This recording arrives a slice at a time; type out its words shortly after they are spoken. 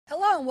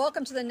Hello and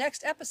welcome to the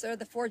next episode of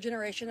the Four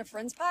Generation of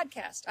Friends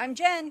podcast. I'm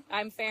Jen.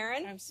 I'm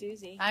Farron. I'm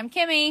Susie. I'm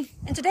Kimmy.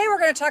 And today we're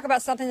going to talk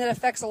about something that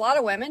affects a lot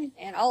of women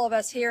and all of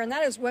us here, and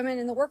that is women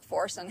in the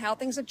workforce and how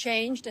things have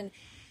changed. And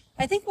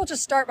I think we'll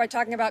just start by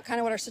talking about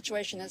kind of what our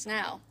situation is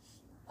now.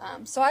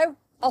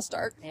 I'll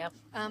start. Yep.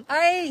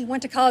 I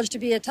went to college to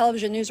be a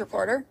television news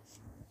reporter.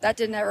 That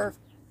didn't ever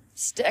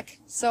stick.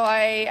 So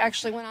I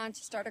actually went on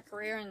to start a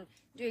career in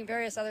doing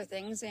various other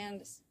things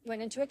and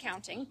went into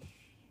accounting.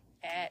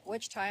 At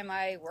which time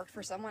I worked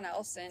for someone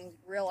else and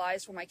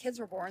realized when my kids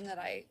were born that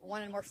I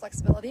wanted more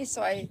flexibility,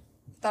 so I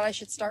thought I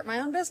should start my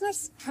own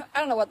business. I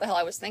don't know what the hell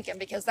I was thinking,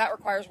 because that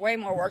requires way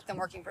more work than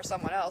working for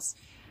someone else.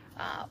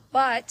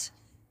 But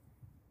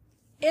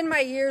in my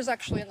years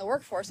actually in the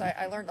workforce,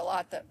 I learned a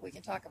lot that we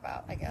can talk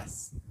about, I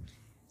guess.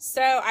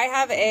 So I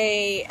have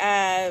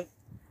a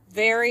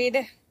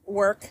varied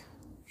work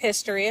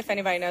history. If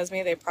anybody knows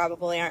me, they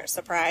probably aren't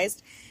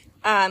surprised.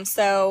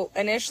 So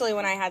initially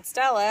when I had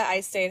Stella,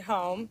 I stayed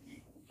home.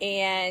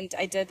 And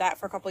I did that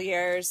for a couple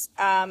years.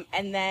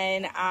 And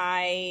then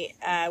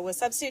I was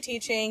substitute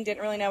teaching,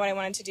 didn't really know what I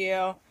wanted to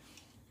do.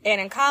 And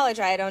in college,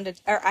 I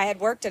had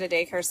worked at a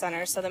daycare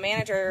center. So the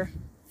manager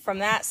from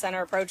that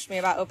center approached me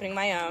about opening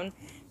my own.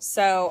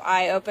 So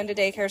I opened a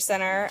daycare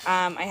center.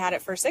 I had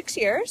it for 6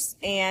 years,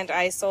 and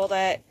I sold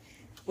it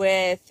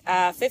with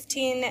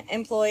 15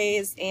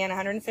 employees and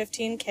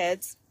 115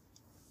 kids.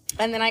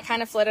 And then I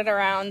kind of flitted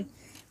around.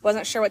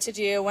 Wasn't sure what to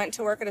do, went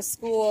to work at a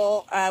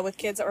school with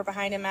kids that were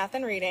behind in math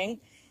and reading.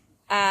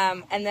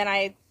 And then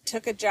I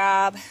took a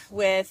job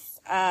with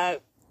a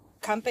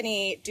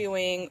company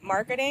doing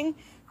marketing.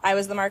 I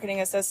was the marketing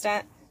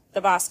assistant.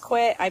 The boss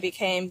quit. I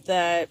became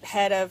the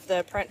head of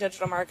the print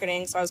digital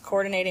marketing, so I was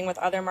coordinating with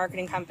other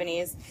marketing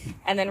companies.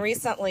 And then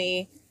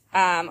recently,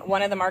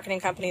 one of the marketing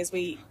companies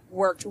we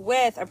worked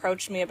with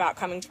approached me about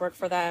coming to work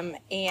for them,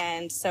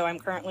 and so I'm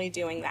currently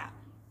doing that.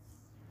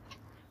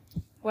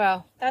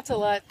 Wow, that's a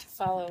lot to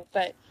follow.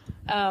 But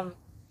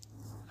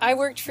I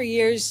worked for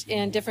years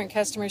in different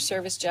customer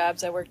service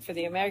jobs. I worked for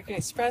the American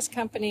Express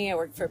company. I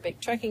worked for a big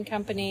trucking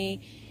company.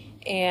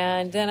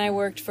 And then I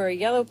worked for a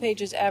Yellow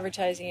Pages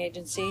advertising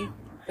agency.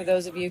 For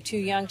those of you too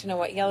young to know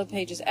what Yellow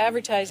Pages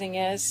advertising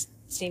is,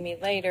 see me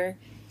later.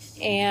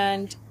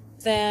 And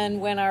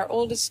then when our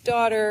oldest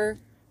daughter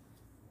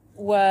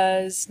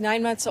was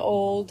 9 months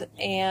old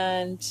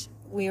and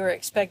we were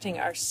expecting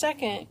our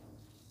second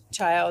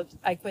child,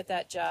 I quit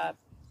that job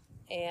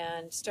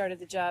and started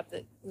the job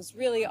that was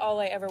really all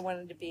I ever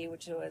wanted to be,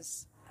 which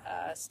was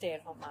a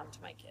stay-at-home mom to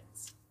my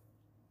kids.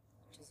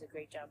 Which is a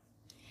great job.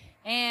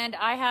 And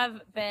I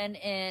have been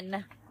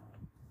in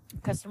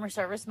customer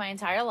service my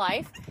entire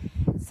life.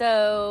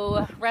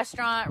 So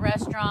restaurant,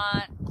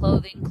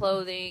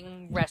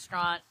 clothing,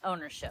 restaurant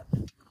ownership.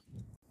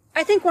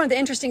 I think one of the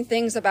interesting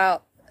things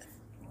about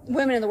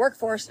women in the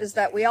workforce is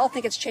that we all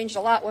think it's changed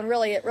a lot when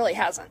really it really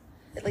hasn't.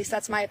 At least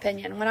that's my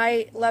opinion. When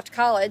I left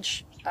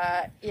college,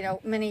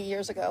 many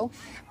years ago,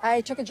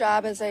 I took a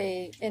job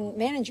in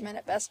management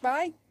at Best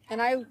Buy,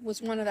 and I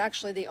was one of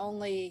actually the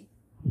only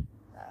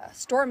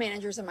store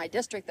managers in my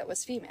district that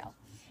was female.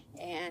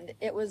 And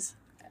it was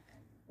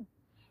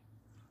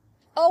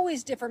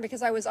always different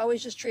because I was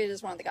always just treated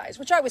as one of the guys,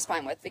 which I was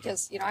fine with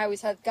because, I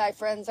always had guy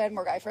friends. I had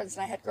more guy friends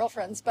than I had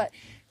girlfriends. But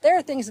there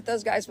are things that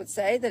those guys would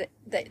say that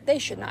they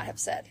should not have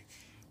said,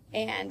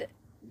 and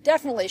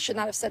definitely should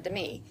not have said to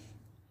me.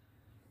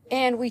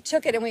 And we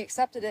took it and we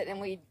accepted it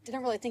and we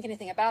didn't really think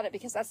anything about it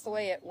because that's the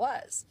way it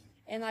was.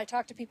 And I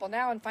talk to people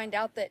now and find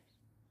out that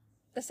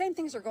the same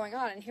things are going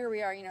on. And here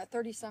we are,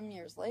 30 some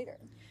years later.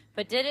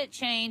 But did it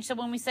change? So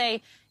when we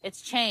say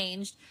it's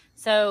changed,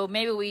 so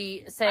maybe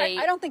we say...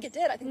 I don't think it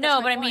did. I think no,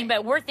 that's my but point. I mean,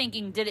 but we're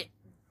thinking, did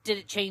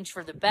it change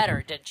for the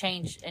better? Did it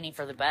change any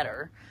for the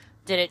better?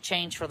 Did it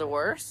change for the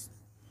worse?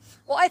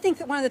 Well, I think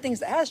that one of the things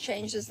that has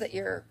changed is that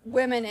your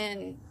women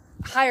in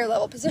higher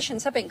level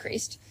positions have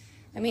increased.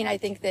 I mean, I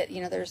think that,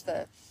 there's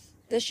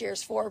this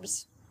year's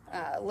Forbes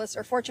list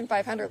or Fortune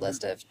 500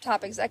 list of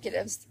top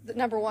executives. The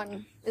number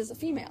one is a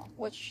female,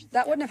 which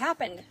that wouldn't have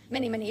happened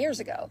many, many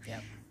years ago.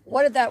 Yep.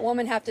 What did that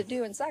woman have to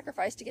do and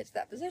sacrifice to get to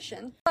that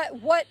position?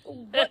 But what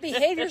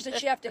behaviors did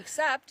she have to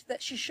accept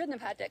that she shouldn't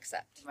have had to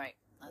accept? Right.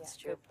 That's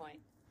true. Good point.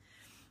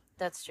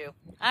 That's true.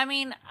 I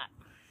mean,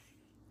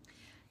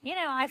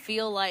 I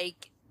feel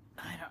like,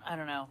 I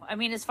don't know. I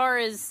mean, as far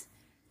as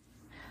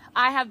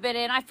I have been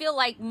in, I feel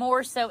like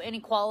more so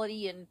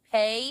inequality in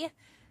pay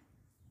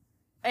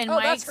in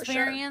my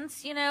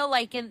experience,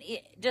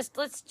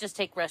 let's just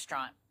take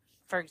restaurant,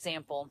 for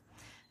example.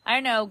 I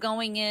know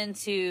going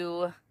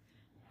into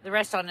the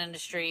restaurant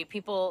industry,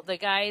 the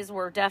guys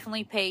were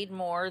definitely paid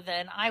more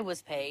than I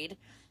was paid.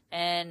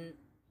 And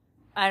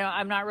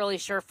I'm not really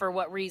sure for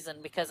what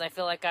reason, because I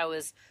feel like I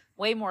was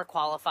way more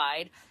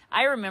qualified.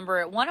 I remember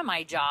at one of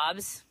my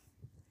jobs,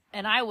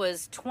 and I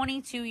was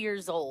 22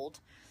 years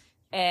old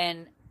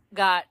and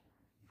got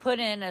put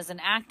in as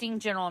an acting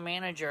general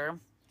manager,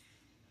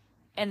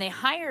 and they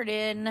hired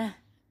in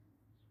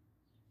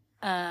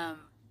an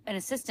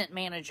assistant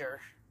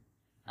manager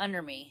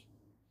under me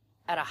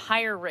at a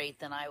higher rate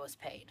than I was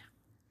paid.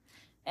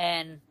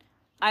 and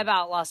I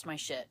about lost my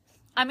shit.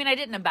 I mean, I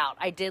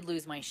did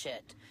lose my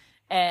shit.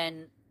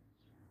 And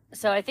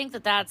so I think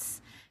that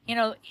that's,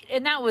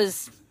 and that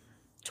was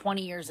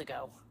 20 years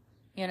ago.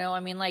 I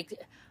mean, like,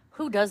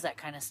 who does that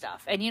kind of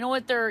stuff? And you know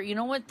what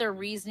their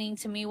reasoning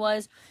to me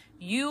was?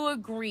 You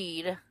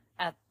agreed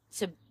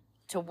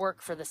to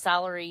work for the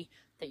salary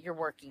that you're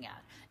working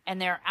at.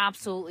 And they're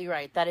absolutely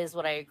right. That is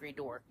what I agreed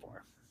to work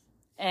for.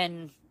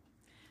 And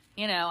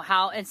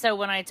and so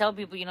when I tell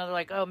people, they're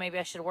like, oh, maybe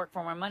I should work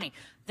for more money.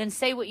 Then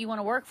say what you want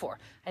to work for.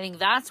 I think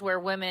that's where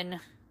women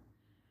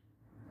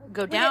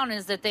go down,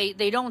 is that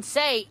they don't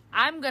say,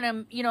 I'm going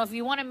to, if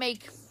you want to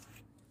make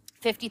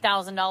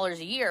 $50,000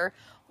 a year,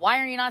 why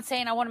are you not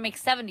saying I want to make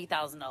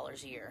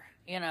 $70,000 a year?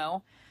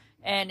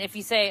 And if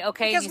you say,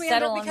 okay,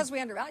 because we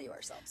undervalue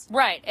ourselves.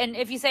 Right. And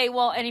if you say,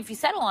 if you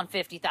settle on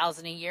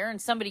 $50,000 a year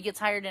and somebody gets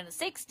hired in at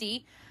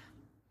 60,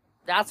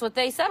 that's what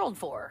they settled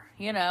for.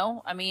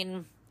 I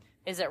mean,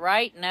 is it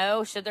right?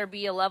 No. Should there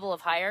be a level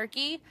of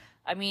hierarchy?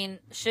 I mean,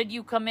 should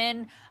you come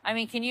in? I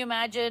mean, can you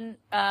imagine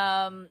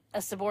a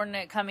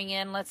subordinate coming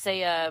in, let's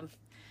say a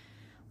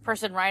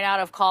person right out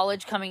of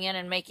college coming in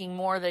and making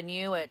more than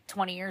you at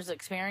 20 years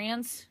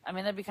experience? I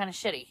mean, that'd be kind of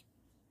shitty.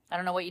 I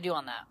don't know what you do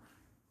on that.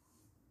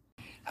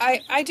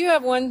 I do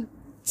have one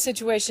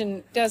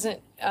situation,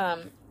 doesn't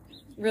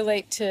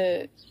relate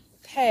to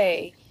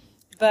pay,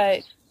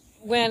 but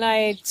when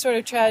I sort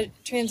of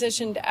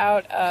transitioned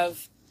out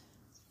of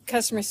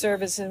customer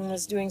service and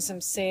was doing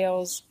some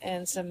sales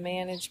and some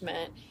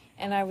management,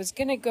 and I was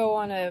going to go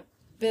on a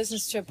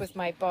business trip with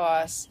my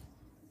boss,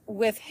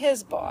 with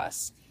his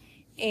boss,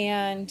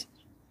 and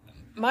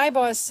my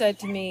boss said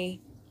to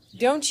me,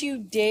 don't you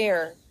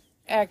dare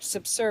act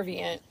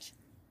subservient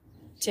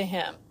to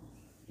him.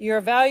 You're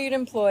a valued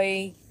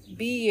employee,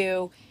 be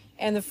you.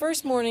 And the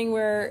first morning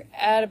we're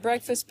at a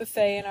breakfast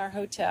buffet in our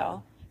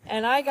hotel,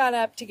 and I got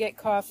up to get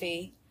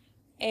coffee,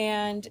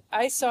 and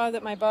I saw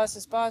that my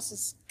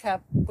boss's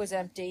cup was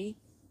empty,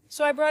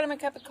 so I brought him a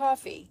cup of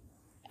coffee.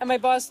 And my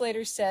boss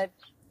later said,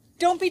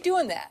 don't be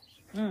doing that.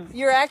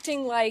 You're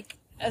acting like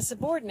a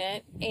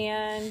subordinate,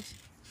 and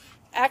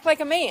act like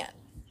a man.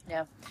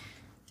 Yeah.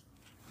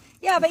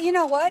 Yeah, but you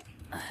know what?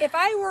 If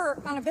I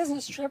were on a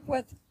business trip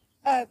with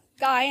a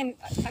guy, and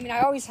I mean,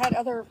 I always had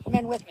other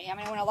men with me. I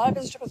mean, I went on a lot of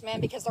business trips with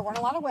men because there weren't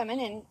a lot of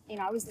women, and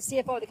I was the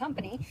CFO of the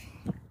company.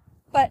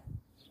 But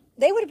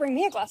they would bring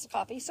me a glass of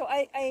coffee. So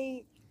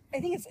I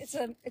think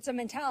it's a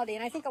mentality,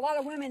 and I think a lot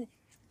of women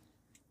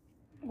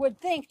would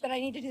think that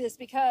I need to do this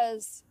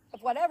because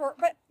of whatever.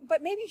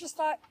 But maybe you just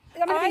thought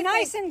I'm going to be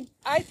nice, and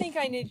I think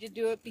I need to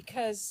do it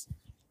because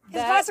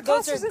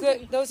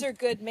those are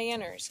good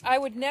manners. I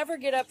would never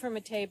get up from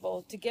a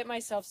table to get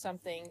myself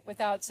something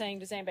without saying,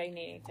 does anybody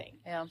need anything?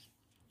 Yeah.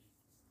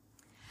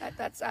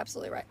 That's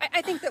absolutely right.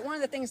 I think that one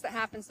of the things that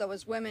happens, though,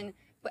 is women,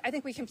 I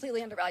think we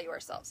completely undervalue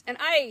ourselves. And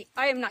I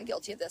am not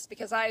guilty of this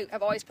because I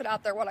have always put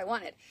out there what I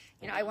wanted.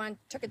 I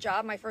took a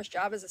job, my first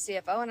job as a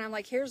CFO, and I'm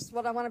like, here's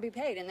what I want to be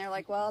paid. And they're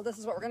like, well, this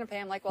is what we're going to pay.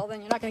 I'm like, well,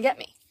 then you're not going to get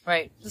me.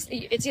 Right.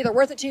 It's either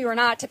worth it to you or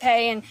not to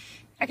pay, and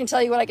I can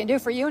tell you what I can do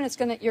for you, and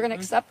you're going to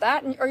accept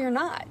that, or you're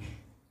not.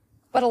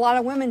 But a lot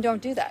of women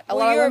don't do that.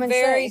 You're a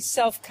very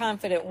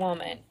self-confident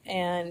woman,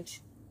 and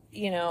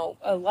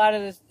a lot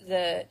of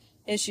the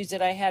issues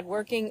that I had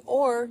working,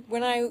 or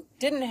when I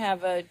didn't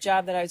have a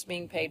job that I was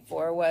being paid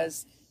for,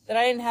 was that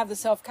I didn't have the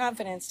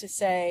self-confidence to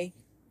say,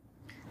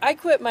 I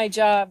quit my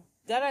job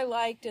that I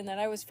liked and that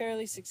I was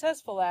fairly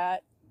successful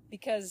at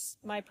because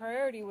my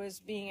priority was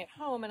being at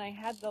home, and I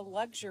had the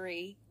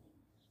luxury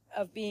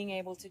of being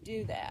able to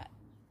do that.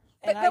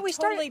 And I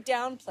totally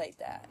downplayed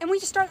that. And we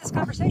just started this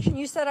conversation.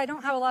 You said I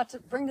don't have a lot to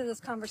bring to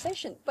this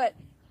conversation, but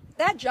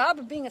that job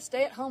of being a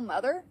stay-at-home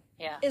mother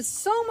is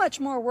so much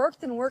more work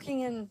than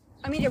working in.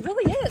 I mean, it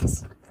really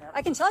is. Yep.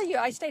 I can tell you,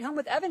 I stayed home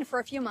with Evan for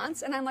a few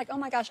months, and I'm like, oh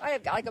my gosh, I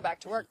have got to go back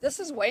to work. This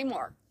is way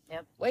more.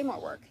 Yep. Way more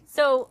work.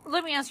 So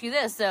let me ask you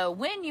this, though.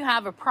 When you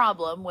have a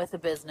problem with a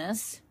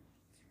business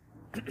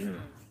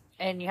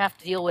and you have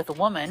to deal with a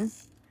woman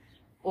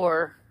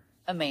or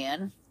a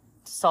man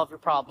to solve your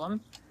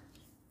problem,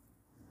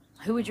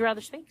 who would you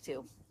rather speak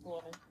to?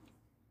 Woman.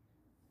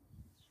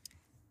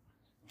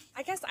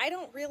 I guess I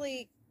don't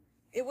really,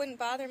 it wouldn't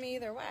bother me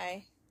either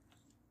way.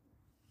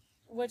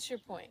 What's your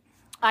point?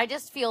 I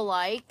just feel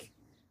like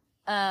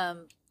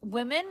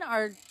women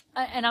are,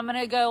 and I'm going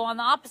to go on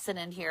the opposite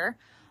end here.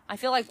 I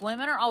feel like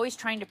women are always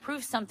trying to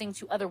prove something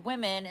to other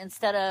women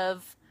instead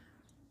of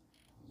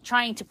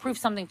trying to prove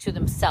something to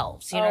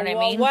themselves. You know what I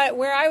mean?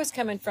 Where I was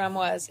coming from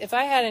was, if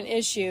I had an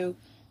issue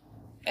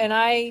and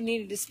I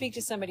needed to speak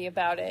to somebody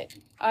about it,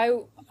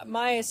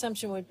 my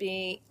assumption would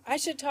be I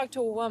should talk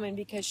to a woman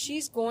because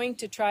she's going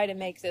to try to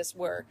make this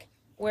work.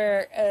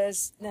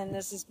 Whereas, then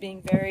this is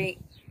being very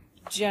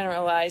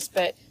generalized,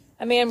 but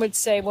a man would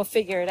say, well,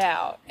 figure it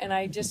out. And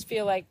I just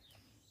feel like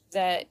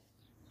that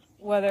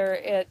whether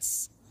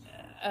it's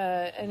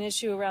an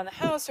issue around the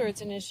house or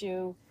it's an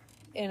issue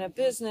in a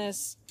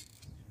business,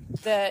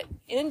 that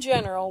in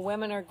general,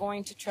 women are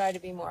going to try to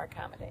be more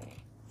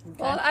accommodating.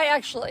 Okay. Well,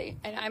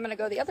 and I'm going to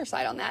go the other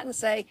side on that and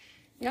say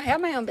You know, I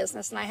have my own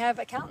business and I have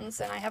accountants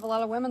and I have a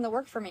lot of women that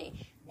work for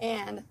me.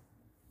 And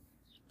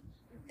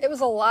it was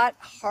a lot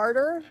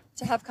harder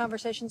to have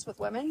conversations with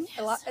women.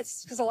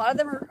 It's because a lot of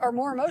them are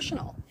more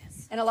emotional.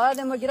 Yes. And a lot of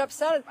them would get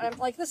upset. I'm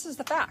like, this is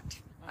the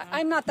fact.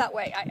 I'm not that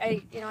way.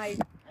 I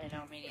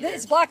don't mean either.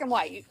 It's black and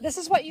white. This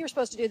is what you're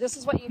supposed to do. This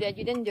is what you did.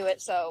 You didn't do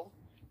it. So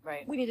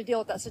right. We need to deal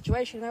with that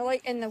situation. And they're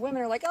like, and the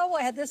women are like, oh, well,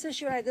 I had this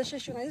issue, and I had this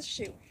issue, and I had this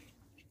issue.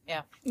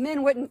 Yeah.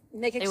 Men wouldn't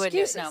make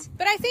excuses. Wouldn't, no.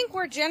 But I think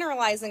we're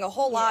generalizing a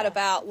whole lot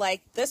about,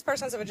 like, this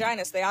person has a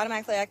vagina, so they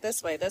automatically act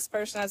this way. This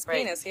person has a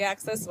penis, he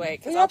acts this way.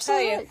 Because I'll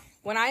tell you,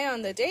 when I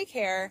owned the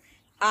daycare,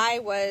 I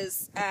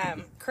was,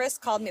 Chris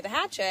called me the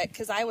hatchet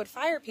because I would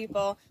fire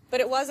people, but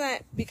it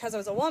wasn't because I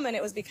was a woman.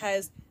 It was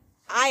because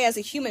I, as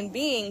a human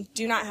being,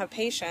 do not have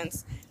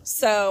patience.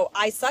 So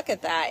I suck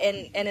at that.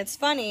 And it's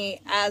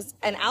funny, as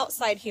an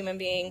outside human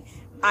being,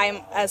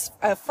 I'm, as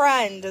a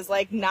friend, is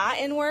like not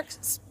in work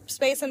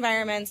space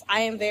environments,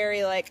 I am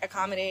very like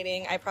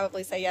accommodating. I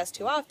probably say yes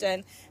too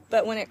often,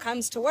 but when it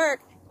comes to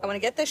work, I want to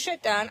get this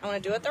shit done. I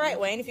want to do it the right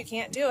way. And if you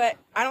can't do it,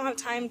 I don't have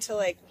time to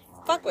like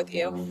fuck with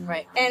you.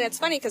 Right. And it's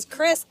funny because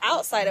Chris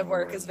outside of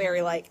work is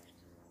very like,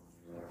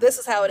 this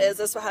is how it is.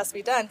 This is what has to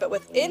be done. But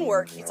within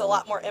work, he's a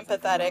lot more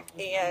empathetic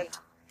and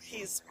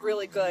he's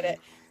really good at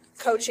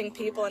coaching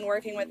people and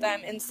working with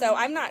them. And so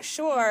I'm not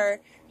sure,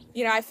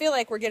 you know, I feel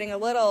like we're getting a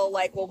little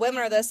like, well,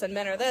 women are this and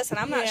men are this. And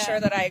I'm not sure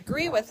that I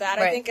agree with that.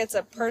 Right. I think it's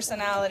a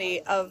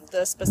personality of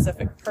the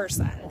specific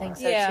person. I think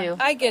so too.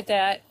 I get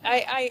that.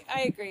 I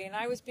agree. And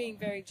I was being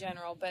very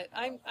general, but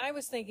I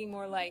was thinking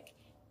more like,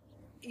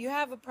 you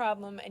have a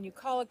problem and you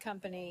call a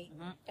company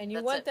and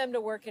you want them to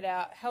work it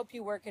out, help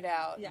you work it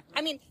out. Yeah.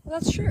 I mean,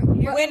 That's true.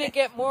 You're going to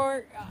get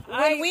more.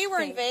 when we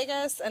were in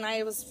Vegas and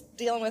I was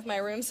dealing with my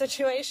room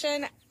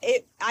situation,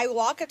 I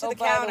walk up to the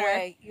by counter. the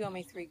way, you owe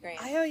me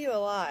 $3,000. I owe you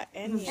a lot.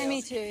 And you. And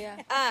me too,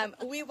 yeah. I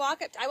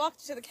walked up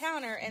to the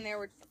counter and there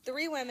were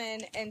 3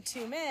 women and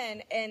 2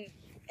 men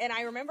and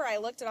I remember I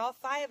looked at all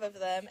 5 of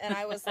them and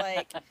I was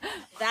like,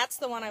 that's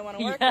the one I want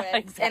to work with.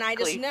 Exactly. And I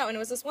just know. And it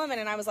was this woman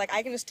and I was like,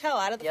 I can just tell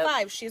out of the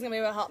 5, she's going to be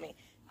able to help me.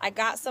 I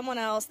got someone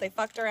else. They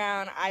fucked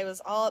around. I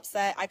was all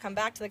upset. I come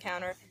back to the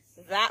counter.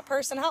 That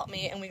person helped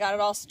me and we got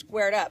it all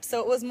squared up. So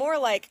it was more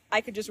like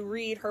I could just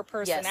read her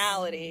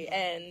personality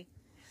and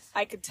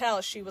I could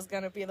tell she was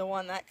going to be the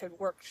one that could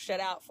work shit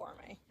out for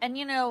me. And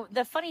you know,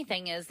 the funny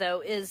thing is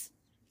though, is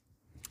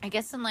I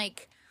guess in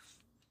like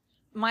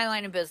my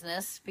line of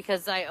business,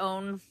 because I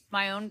own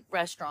my own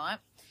restaurant,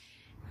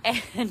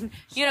 and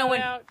you know,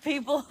 when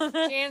people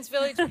Jan's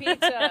Village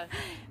Pizza.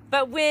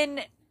 But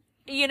when,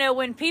 you know,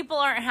 when people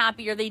aren't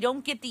happy or they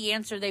don't get the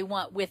answer they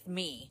want with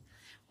me,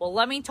 well,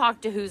 let me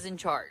talk to who's in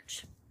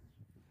charge.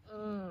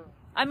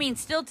 I mean,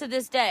 still to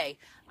this day,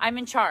 I'm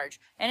in charge.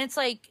 And it's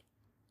like,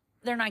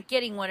 they're not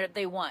getting what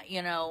they want,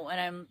 you know, and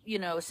I'm, you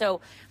know,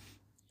 so,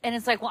 and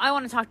it's like, well, I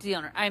want to talk to the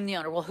owner. I'm the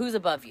owner. Well, who's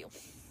above you?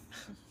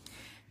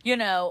 You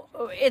know,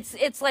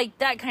 it's like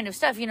that kind of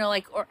stuff, you know,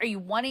 like, or are you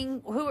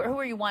wanting, who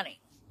are you wanting?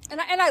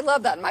 And I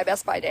love that in my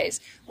Best Buy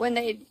days. When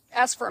they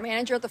ask for a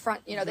manager at the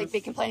front, you know, they'd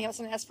be complaining about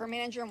something, ask for a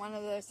manager, and one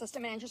of the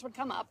assistant managers would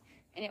come up,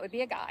 and it would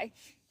be a guy,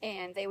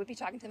 and they would be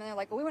talking to them, and they're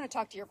like, well, we want to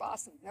talk to your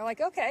boss. And they're like,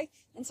 okay.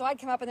 And so I'd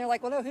come up, and they're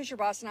like, well, no, who's your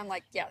boss? And I'm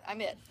like, yeah,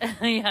 I'm it.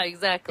 Yeah,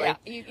 exactly. Yeah,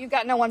 you've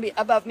got no one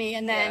above me,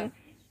 and then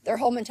their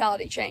whole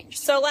mentality changed.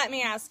 So let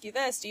me ask you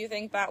this. Do you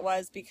think that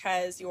was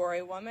because you're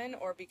a woman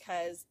or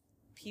because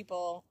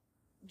people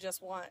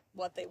just want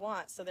what they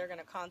want, so they're going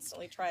to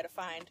constantly try to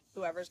find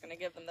whoever's going to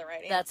give them the right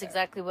answer? That's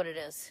exactly what it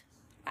is.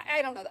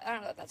 I don't know that. I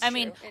don't know that that's I true.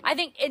 mean, I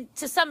think it,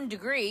 to some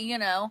degree, you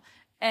know,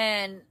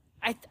 and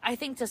I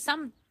think to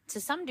some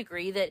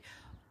degree that,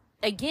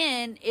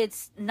 again,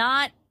 it's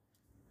not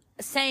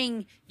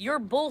saying your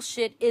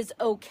bullshit is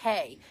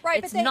okay.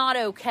 Right, It's not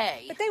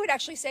okay. But they would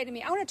actually say to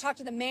me, I want to talk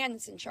to the man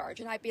that's in charge.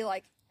 And I'd be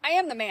like, I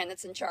am the man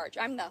that's in charge.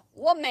 I'm the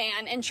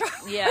woman in charge.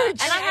 Yeah,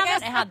 and I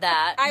haven't had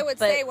that. I would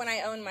but- say when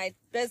I owned my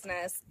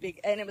business,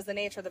 and it was the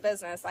nature of the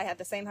business, I had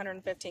the same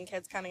 115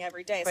 kids coming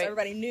every day. So Right.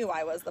 everybody knew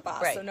I was the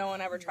boss. Right. So no one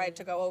ever tried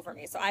to go over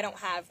me. So I don't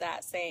have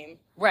that same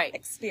Right.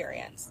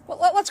 experience. Well,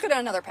 let's go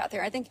down another path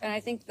here. I think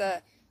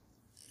the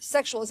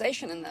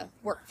sexualization in the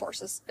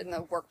workforces, in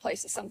the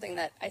workplace, is something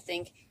that I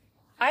think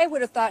I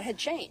would have thought had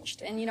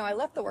changed. And, you know, I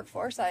left the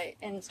workforce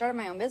and started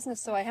my own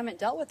business, so I haven't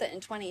dealt with it in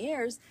 20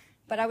 years.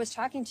 But I was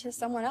talking to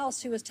someone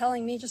else who was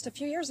telling me just a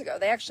few years ago,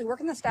 they actually work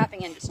in the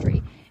staffing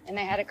industry, and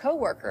they had a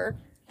coworker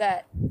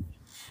that,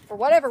 for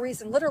whatever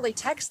reason, literally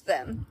texted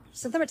them,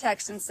 sent them a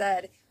text and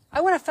said, I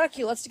want to fuck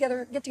you. Let's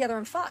get together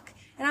and fuck.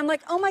 And I'm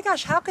like, oh my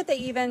gosh, how could they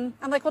even?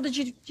 I'm like, well, did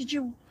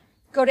you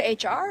go to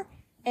HR?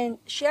 And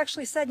she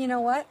actually said, you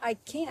know what? I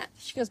can't.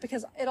 She goes,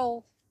 because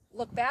it'll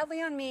look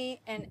badly on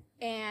me, and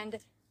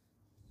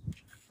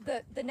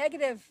the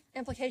negative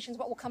implications,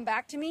 what will come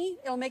back to me,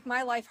 it'll make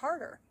my life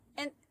harder.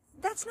 And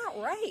that's not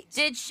right.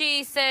 Did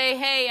she say,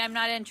 "Hey, I'm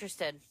not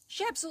interested"?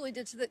 She absolutely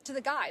did to the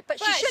guy, but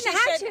But she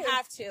shouldn't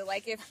have to.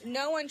 Like, if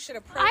no one should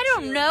approach I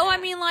don't you know. in I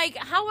that- mean, like,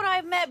 how would I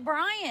have met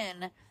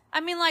Brian?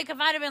 I mean, like,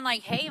 if I'd have been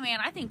like, "Hey, man,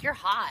 I think you're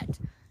hot.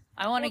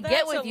 I want to Well,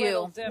 get that's with a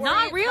little you." different.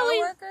 Not Were you really.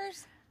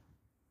 coworkers?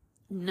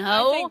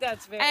 No. I think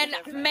that's very and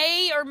different.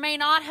 may or may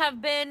not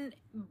have been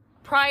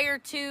prior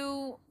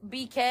to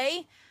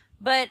BK,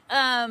 but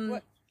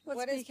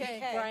What is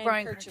BK? Brian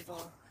Brian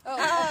Kercheval.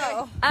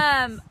 Oh.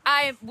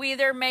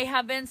 there may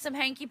have been some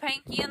hanky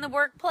panky in the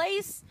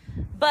workplace,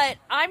 but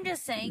I'm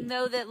just saying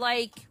though that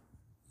like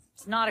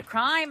it's not a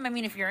crime. I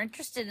mean, if you're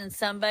interested in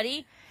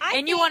somebody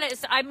you want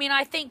to,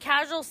 I think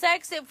casual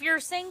sex, if you're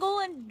single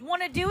and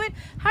want to do it,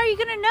 how are you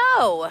going to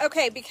know?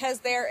 Okay,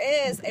 because there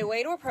is a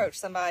way to approach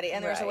somebody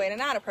and there's a way to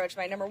not approach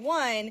somebody. Number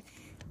one,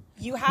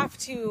 you have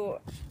to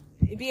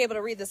be able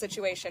to read the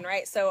situation,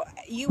 right? So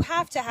you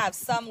have to have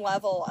some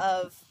level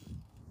of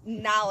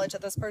knowledge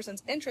that this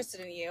person's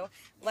interested in you.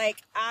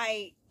 Like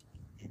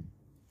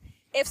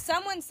if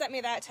someone sent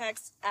me that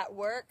text at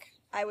work,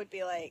 I would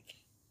be like,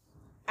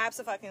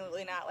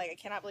 absolutely not. Like, I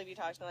cannot believe you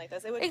talked to me like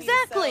this. It would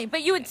Exactly, be so,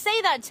 but you would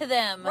say that to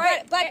them.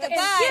 right?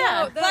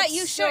 But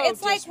you should. so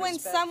It's like when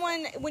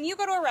disrespectful. when you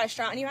go to a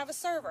restaurant and you have a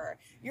server,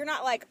 you're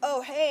not like,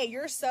 oh hey,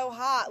 you're so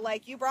hot.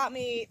 Like you brought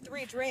me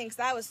 3 drinks.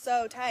 That was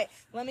so tight.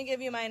 Let me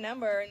give you my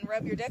number and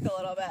rub your dick a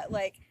little bit.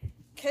 Like,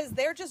 because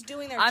they're just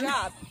doing their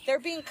job. They're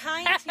being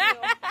kind to you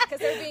because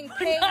they're being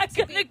paid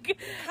to be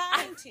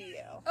kind to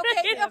you.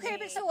 Okay,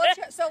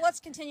 but so let's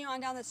continue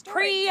on down the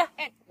story.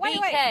 And wait.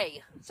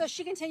 BK. So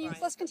she continues.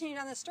 Let's continue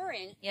down the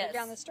story. Yes.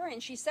 Down the story,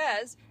 and she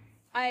says,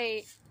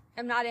 "I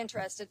am not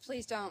interested.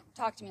 Please don't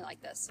talk to me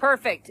like this."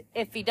 Perfect.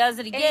 If he does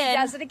it And again, he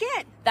does it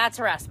again. that's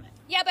harassment.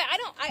 Yeah, but I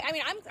don't. I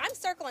mean, I'm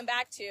circling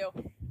back to.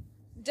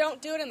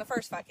 Don't do it in the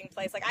first fucking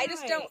place. Like, I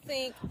just don't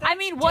think. I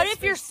mean, what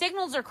if your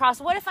signals are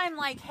crossed? What if I'm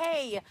like,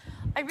 hey,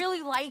 I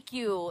really like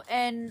you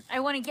and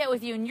I want to get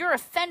with you, and you're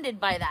offended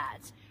by that?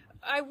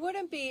 I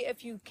wouldn't be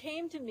if you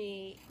came to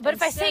me. But and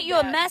if I said sent you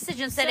a that, message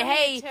and said, send me a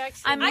hey,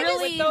 text I'm and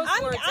really, with those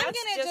I'm words, gonna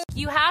that's just-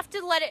 you have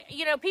to let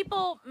it,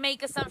 people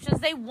make assumptions.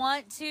 They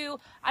want to,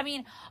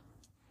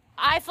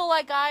 I feel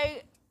like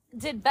I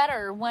did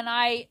better when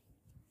I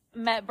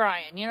met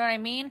Brian, you know what I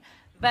mean?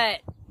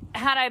 But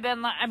had I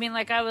been,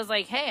 I was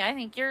like, hey, I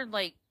think you're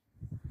like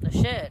the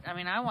shit.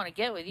 I want to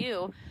get with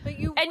you. But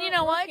you And you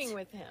know what? working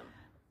with him.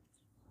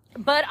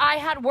 But I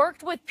had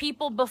worked with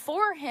people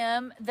before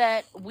him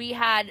that we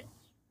had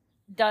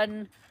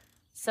done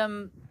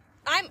some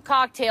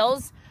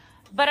cocktails.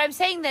 But I'm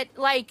saying that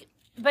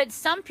but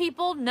some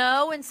people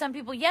no and some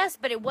people yes,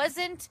 but it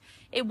wasn't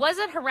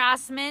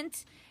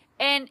harassment.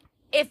 And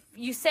if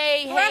you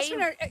say,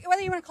 Harassment, hey, or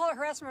whether you want to call it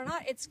harassment or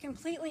not, it's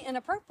completely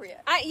inappropriate.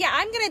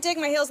 I'm going to dig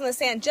my heels in the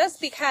sand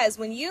just because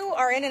when you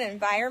are in an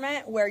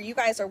environment where you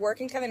guys are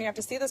working together and you have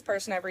to see this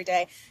person every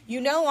day, you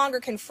no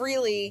longer can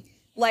freely,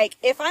 like,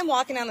 if I'm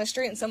walking down the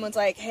street and someone's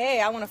like, hey,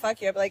 I want to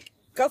fuck you, I'd be like,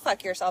 go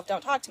fuck yourself,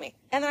 don't talk to me.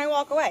 And then I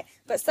walk away.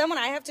 But someone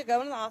I have to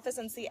go into the office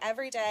and see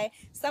every day,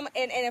 and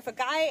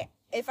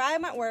if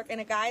I'm at work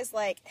and a guy's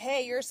like,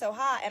 hey, you're so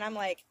hot, and I'm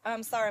like,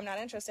 I'm sorry, I'm not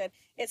interested,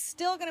 it's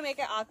still going to make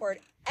it awkward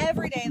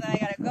every day that I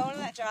got to go into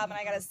that job and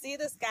I got to see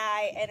this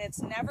guy, and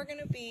it's never going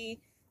to be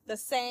the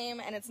same,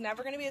 and it's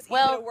never going to be as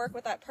easy to work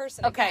with that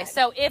person okay, again.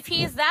 so if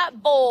he's that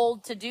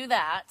bold to do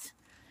that,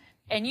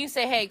 and you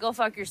say, hey, go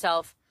fuck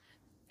yourself,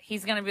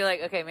 he's going to be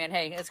like, okay, man,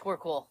 hey, we're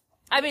cool.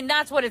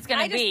 That's what it's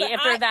going to be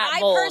if they're that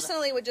bold. I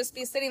personally would just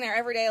be sitting there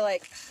every day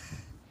like...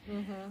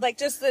 Like,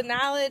 just the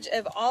knowledge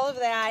of all of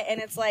that, and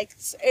it's like,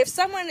 if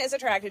someone is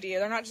attracted to you,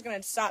 they're not just going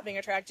to stop being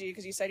attracted to you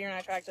because you said you're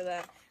not attracted to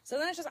them. So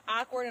then it's just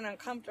awkward and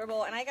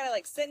uncomfortable, and I got to,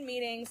 like, sit in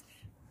meetings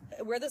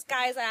where this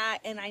guy's at,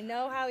 and I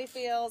know how he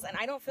feels, and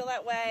I don't feel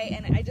that way,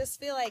 and I just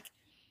feel like...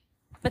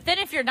 But then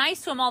if you're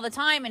nice to him all the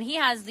time and he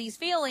has these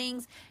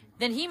feelings,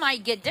 then he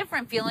might get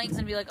different feelings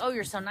and be like, oh,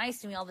 you're so nice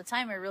to me all the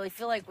time. I really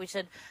feel like we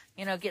should,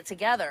 get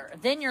together.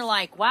 Then you're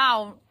like,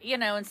 wow,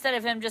 instead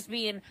of him just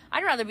being,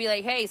 I'd rather be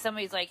like, hey,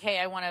 somebody's like, hey,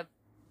 I want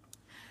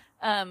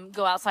to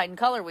go outside and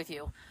color with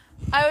you.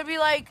 I would be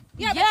like,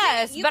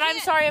 yes, but I'm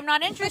sorry, I'm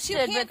not interested.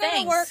 But you can't go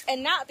thanks. to work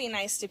and not be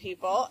nice to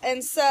people,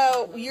 and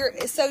so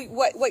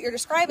what you're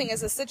describing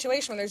is a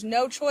situation where there's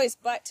no choice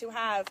but to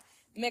have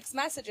mixed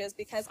messages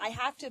because I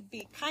have to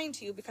be kind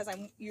to you because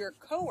I'm your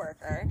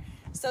coworker.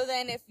 So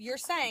then, if you're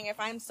saying if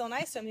I'm still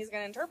nice to him, he's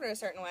going to interpret it a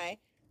certain way.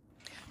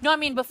 No,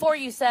 before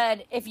you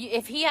said if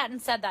he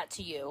hadn't said that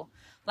to you,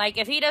 like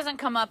if he doesn't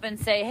come up and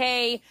say,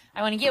 hey,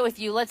 I want to get with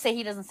you. Let's say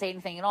he doesn't say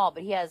anything at all,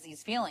 but he has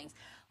these feelings.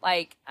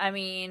 Like,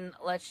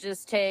 let's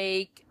just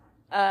take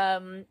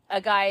a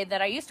guy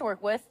that I used to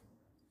work with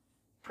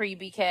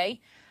pre-BK,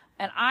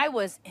 and I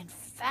was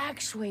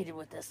infatuated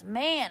with this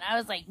man. I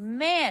was like,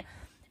 man,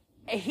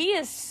 he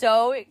is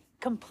so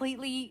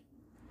completely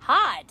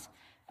hot.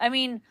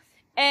 And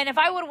if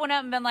I would have went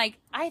up and been like,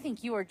 I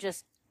think you are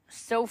just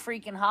so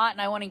freaking hot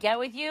and I want to get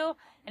with you,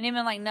 and he'd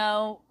been like,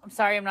 no, I'm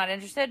sorry, I'm not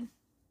interested,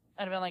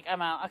 I'd have been like,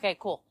 I'm out. Okay,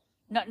 cool.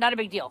 No, not a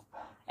big deal.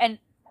 And,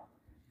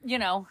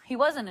 he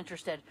wasn't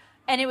interested.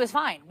 And it was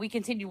fine. We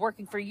continued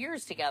working for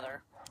years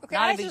together. Okay,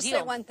 Not I a big just deal.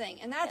 say one thing,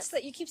 and that's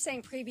that you keep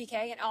saying pre-BK,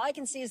 and all I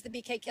can see is the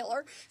BK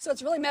killer, so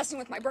it's really messing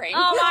with my brain.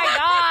 Oh my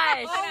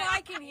gosh. All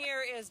I can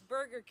hear is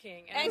Burger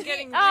King, and I'm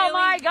getting Oh really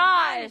my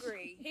gosh.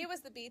 hungry. He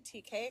was the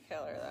BTK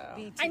killer,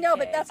 though. I know,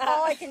 but that's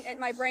all I can, and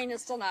my brain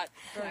is still not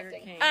Burger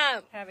connecting. King.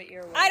 Have it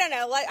your way. I don't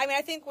know. I mean,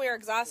 I think we're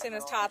exhausting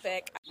this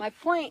topic. My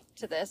point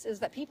to this is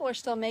that people are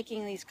still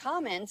making these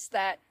comments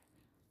that,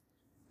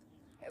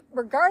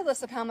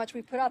 regardless of how much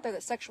we put out there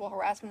that sexual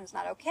harassment is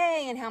not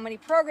okay and how many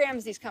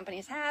programs these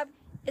companies have,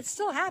 it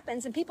still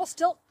happens and people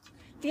still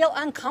feel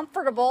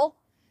uncomfortable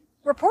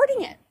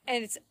reporting it.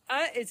 And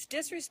it's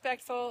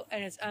disrespectful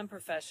and it's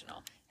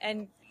unprofessional.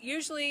 And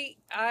usually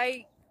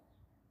I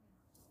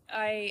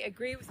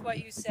agree with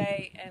what you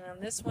say, and on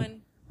this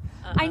one,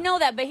 I know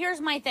that, but here's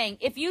my thing.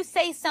 If you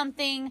say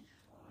something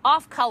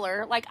off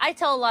color, like I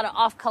tell a lot of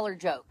off color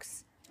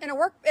jokes.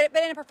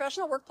 But in a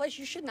professional workplace,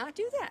 you should not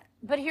do that.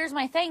 But here's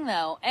my thing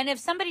though. And if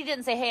somebody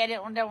didn't say, hey, I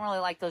don't really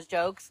like those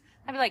jokes,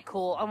 I'd be like,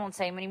 cool, I won't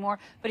say them anymore.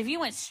 But if you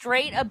went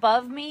straight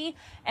above me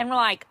and were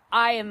like,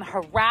 I am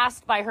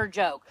harassed by her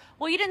joke.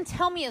 Well, you didn't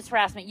tell me it's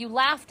harassment. You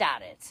laughed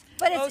at it.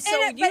 But oh, it's so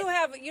in it, you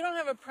don't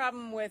have a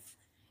problem with.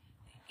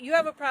 You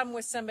have a problem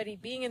with somebody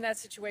being in that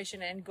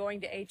situation and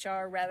going to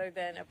HR rather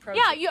than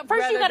approaching. Yeah,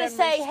 first you got to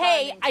say,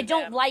 hey, responding to I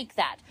don't them. like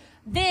that.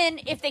 Then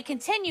if they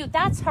continue,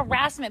 that's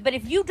harassment. But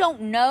if you don't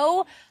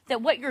know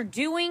that what you're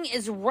doing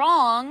is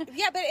wrong,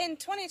 Yeah, but in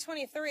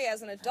 2023,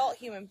 as an adult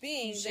human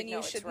being, then you know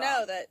it's should wrong.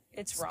 know that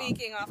It's wrong.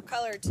 speaking off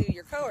color to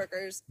your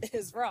coworkers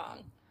is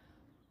wrong.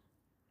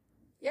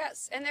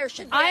 yes, and there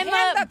should be I'm a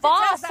handbook a that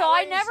boss, says that so I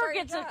when you never start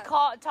get your to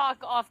job. talk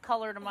off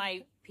color to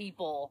my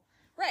people.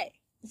 Right.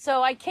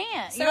 So I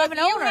can't. So you have if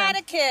an you owner. had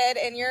a kid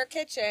in your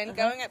kitchen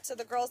going up to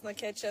the girls in the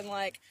kitchen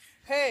like,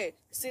 hey,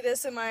 see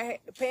this in my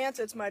pants?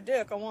 It's my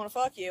dick. I want to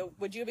fuck you.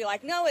 Would you be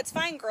like, no, it's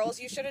fine, girls.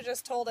 You should have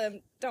just told him,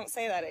 don't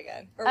say that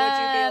again. Or would you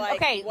be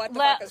like, okay, what the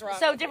fuck is wrong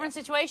so with different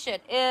you? situation.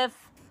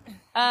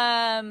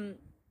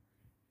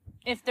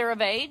 If they're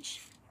of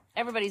age,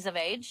 everybody's of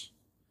age.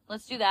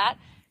 Let's do that.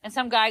 And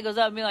some guy goes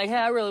up and be like, hey,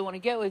 I really want to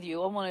get with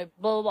you. I want to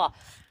blah, blah, blah.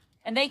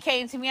 And they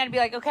came to me, I'd be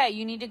like, okay,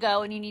 you need to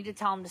go and you need to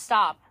tell him to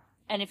stop.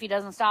 And if he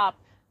doesn't stop,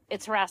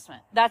 it's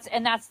harassment. That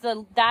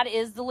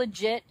is the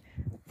legit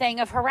thing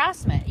of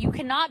harassment. You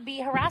cannot be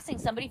harassing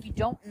somebody if you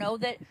don't know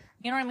that,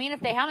 you know what I mean? If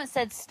they haven't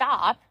said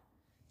stop,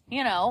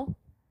 you know,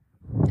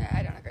 Yeah,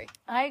 I don't agree.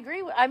 I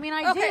agree. I mean,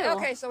 I do.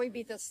 Okay, so we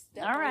beat this.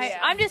 dead All horse. right. Yeah.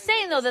 I'm just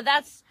saying though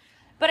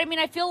but I mean,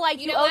 I feel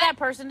like you know owe what? that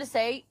person to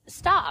say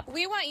stop.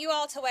 We want you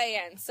all to weigh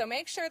in. So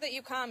make sure that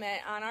you comment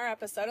on our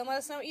episode and let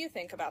us know what you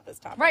think about this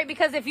topic. Right,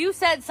 because if you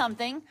say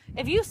something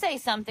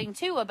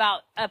too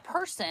about a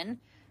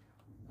person,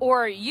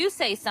 or you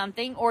say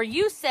something, or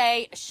you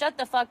say, shut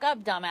the fuck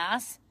up,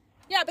 dumbass,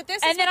 Yeah, but this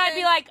is and then I'd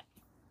within- be like,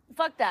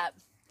 fuck that.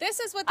 this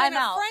is within I'm a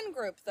out. friend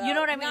group, though. You know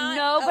what I mean? not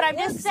No, a but I'm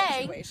work just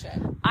saying,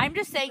 situation. I'm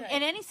just saying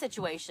in any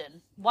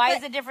situation. Why is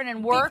But it different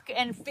in work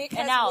and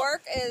Because out?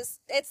 work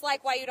it's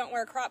like why you don't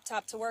wear a crop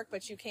top to work,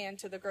 but you can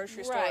to the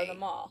grocery store or the Right.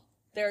 mall.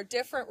 There are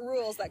different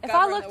rules that If govern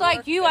I looked the like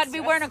work you, I'd be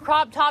business. wearing a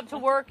crop top to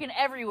work and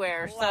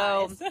everywhere.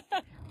 So, Lies.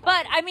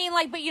 but I mean,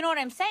 like, but you know what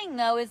I'm saying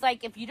though is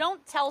like if you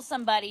don't tell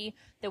somebody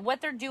that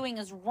what they're doing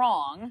is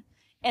wrong,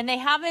 and they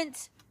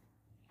haven't.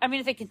 I mean,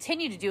 if they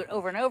continue to do it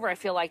over and over, I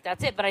feel like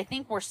that's it. But I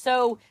think we're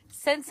so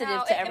sensitive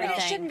No, to I mean,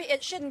 everything.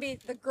 it shouldn't be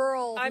the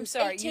girl I'm who's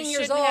sorry. 18 You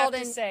years shouldn't old have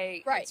and to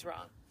say right. it's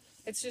wrong.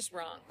 It's just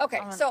wrong. Okay,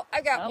 so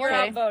I got You're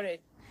Okay. outvoted.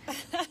 Am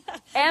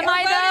We're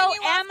I voting though?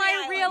 you off Am the I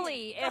island.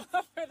 really? If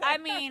I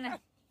mean,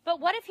 but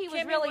what if he was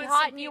Kimmy really wants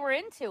hot some and you were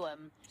into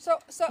him? so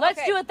Let's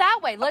okay. do it that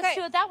way. Let's Okay.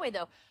 do it that way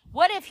though.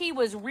 What if he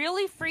was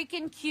really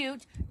freaking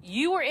cute?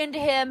 You were into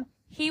him.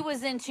 He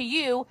was into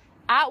you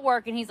at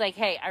work, and he's like,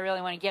 "Hey, I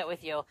really want to get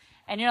with you,"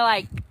 and you're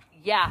like,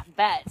 "Yeah,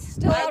 bet."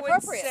 Still I would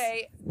inappropriate.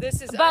 say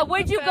this is. But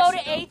would you go to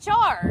unprofessional.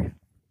 HR?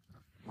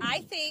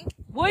 I think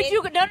Would in,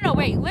 you? No.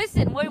 Wait.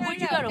 Listen. Would you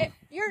no, go to?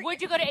 you're-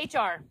 Would you go to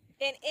HR?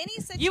 in any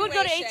situation You would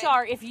go to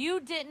HR if you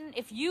didn't.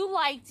 If you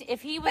liked.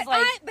 If he was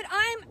like. But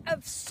I'm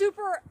a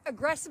super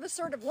aggressive,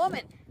 assertive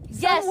woman.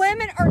 Yes. Some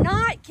women are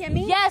not,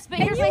 Kimmy. Yes, but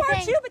and here's you my are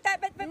thing. too.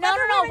 But No,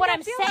 other no. women What don't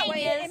I'm feel that saying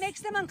way. is- it makes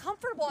them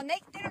uncomfortable, and they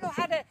don't know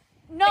how to.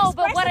 No,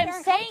 but express what that I'm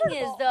they're saying is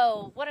uncomfortable.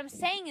 though, what I'm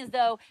saying is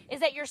though, is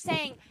that you're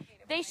saying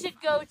they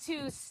should go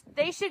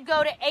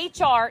to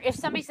HR if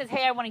somebody says,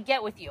 "Hey, I want to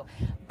get with you."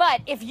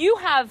 But if you're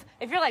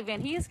like, "Man,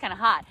 he is kind of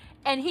hot,"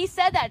 and he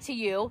said that to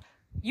you,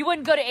 you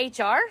wouldn't go to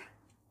HR.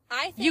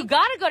 I think You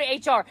got to go to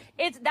HR.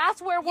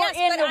 That's where we're yes,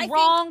 in but the I think,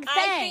 wrong I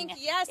thing. think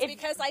yes, If-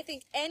 because I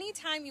think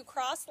anytime you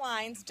cross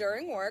lines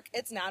during work,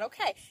 it's not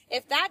okay.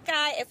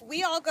 If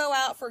we all go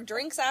out for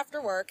drinks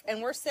after work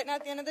and we're sitting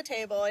at the end of the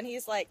table and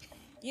he's like,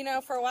 you know,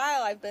 for a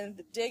while I've been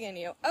digging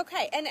you.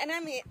 Okay, and I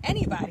mean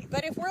anybody.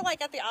 But if we're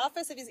like at the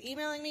office, if he's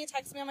emailing me,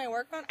 texting me on my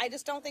work phone, I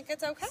just don't think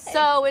it's okay.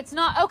 So it's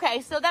not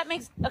okay. So that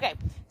makes okay.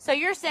 So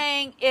you're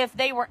saying if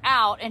they were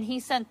out and he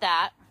sent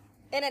that.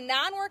 in a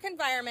non-work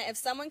environment, if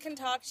someone can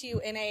talk to you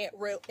in a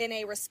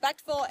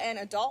respectful and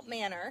adult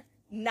manner,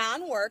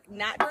 non-work,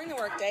 not during the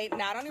workday,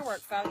 not on your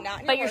work phone, not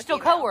in your But you're work still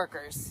email,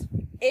 coworkers.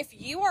 if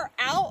you are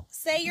out,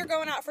 say you're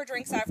going out for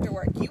drinks after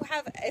work, you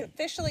have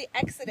officially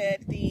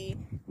exited the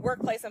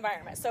workplace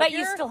environment. So But if you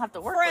your still have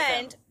to work with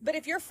friend, them. but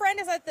if your friend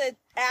is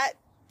at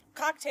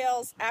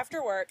cocktails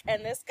after work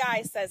and this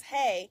guy says,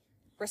 "Hey,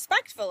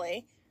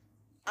 respectfully,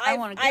 I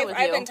wanna get with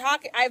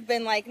you." I've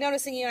been like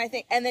noticing you,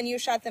 and then you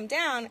shut them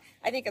down.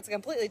 I think it's a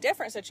completely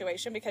different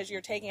situation because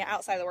you're taking it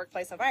outside the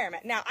workplace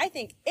environment. Now, I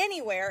think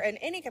anywhere in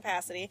any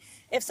capacity,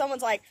 if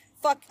someone's like,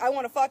 "Fuck, I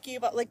want to fuck you,"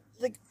 but like,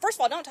 first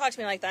of all, don't talk to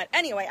me like that.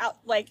 Anyway, out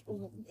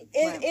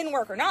in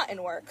work or not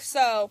in work.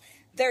 So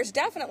there's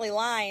definitely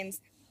lines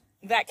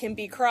that can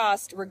be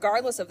crossed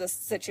regardless of the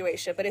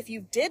situation. But if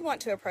you did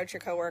want to approach your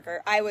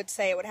coworker, I would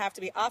say it would have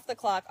to be off the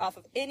clock, off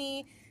of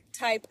any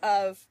type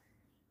of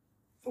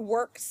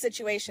work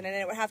situation, and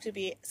it would have to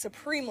be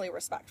supremely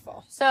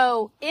respectful.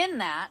 So in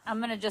that, I'm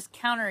going to just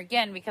counter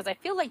again because I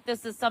feel like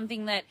this is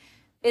something that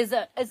is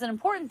an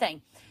important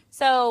thing.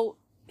 So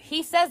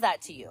he says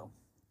that to you.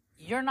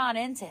 You're not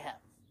into him.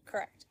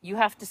 Correct. You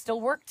have to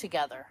still work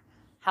together.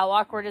 How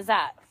awkward is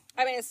that?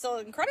 I mean, it's still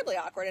incredibly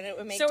awkward, and it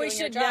would make So he doing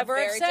your should job never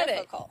have very said it.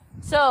 difficult.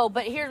 So,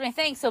 but here's my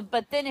thing. So,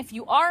 but then if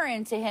you are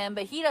into him,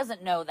 but he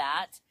doesn't know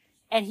that,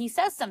 and he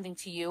says something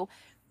to you,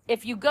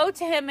 if you go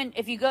to him and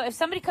if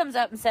somebody comes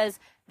up and says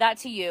that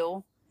to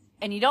you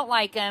and you don't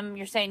like him,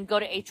 you're saying go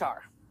to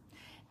HR.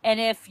 And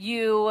if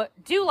you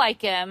do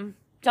like him,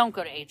 don't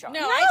go to HR. No,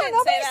 I didn't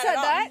nobody say that said at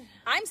all. that.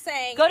 I'm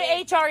saying Go to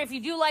HR if you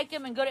do like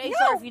him, and go to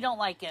HR if you don't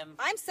like him.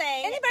 I'm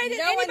saying Anybody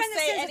no one that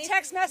say sends anything. a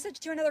text message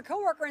to another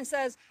coworker and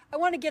says, I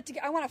want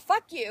to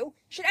fuck you,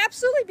 should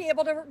absolutely be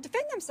able to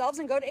defend themselves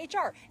and go to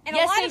HR. And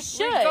Yes, a lot they of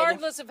should.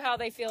 Regardless of how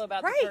they feel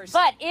about Right. the person.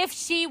 But if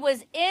she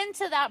was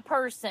into that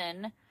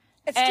person,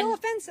 it's still and-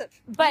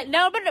 offensive. But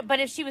no, but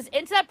if she was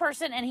into that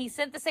person and he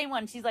sent the same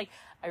one, she's like,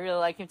 I really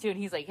like him too, and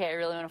he's like, hey, I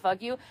really want to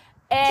fuck you.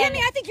 And Kimmy,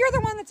 I think you're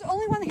the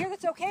only one here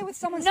that's okay with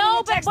someone no, sending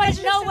a but text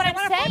message that what says, "I I'm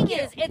wanna fuck saying you."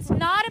 is, it's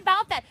not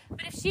about that.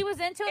 But if she was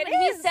into him It and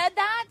he is. said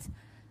that,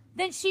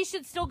 then she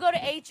should still go to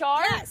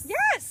HR. Yes.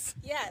 Yes.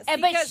 Yes. And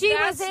but Because she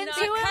was that's into not-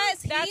 him.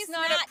 because That's he's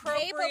not not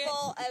appropriate.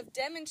 capable of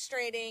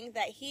demonstrating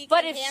that he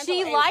But can if handle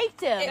she a-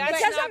 liked him, It It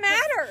That's doesn't not-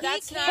 matter.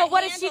 that's He not- can't but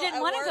what if she handle didn't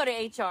a want to work- go to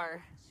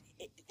HR?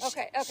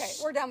 Okay,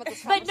 we're done with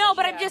this. But no,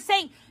 but I'm Yeah. just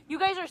saying, you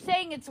guys are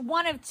saying it's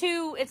one of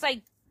two, it's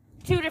like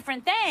two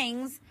different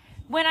things.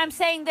 When I'm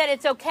saying that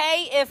it's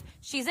okay if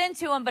she's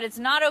into him, but it's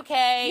not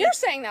okay You're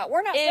saying that.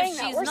 We're not if saying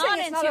that. she's We're not saying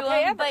it's into not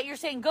okay him, ever. but you're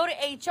saying go to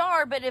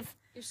HR, but if,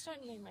 You're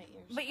starting to get in my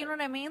ears. but you know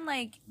what I mean?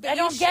 Like, But I you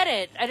don't should- get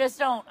it. I just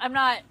don't, I'm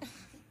not,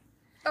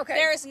 Okay.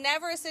 There is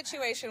never a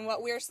situation,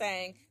 what we're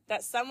saying,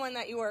 that someone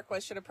that you work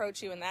with should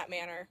approach you in that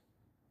manner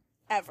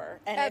ever.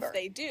 And Ever. if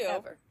they do,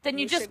 Ever. then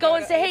you just should go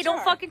and to say, hey, don't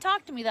HR. fucking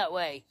talk to me that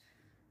way.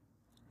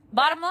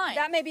 Bottom line.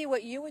 That may be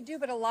what you would do,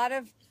 but a lot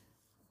of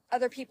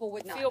other people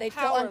would not. Feel They'd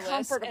feel powerless,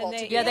 uncomfortable and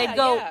to they- do Yeah, that. they'd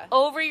go yeah.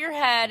 over your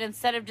head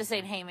instead of just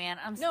saying, "Hey, man,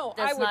 No,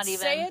 That's I would not even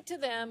say it to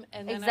them,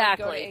 and then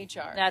exactly." I'd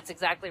go to HR. That's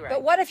exactly right.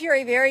 But what if you're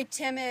a very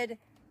timid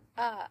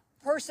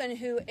person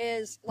who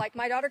is like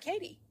my daughter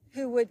Katie,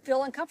 who would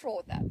feel uncomfortable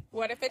with that?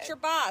 What if it's your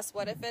boss?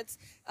 What if it's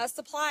a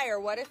supplier?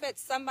 What if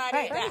it's somebody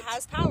Right. that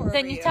has power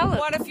Then over you you? tell them.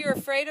 What if you're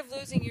afraid of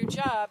losing your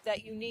job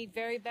that you need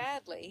very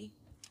badly?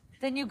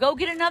 Then you go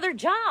get another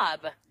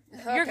job.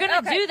 You're Okay, gonna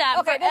okay, do that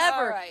okay, this- forever.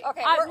 all right.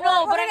 Okay, No, we're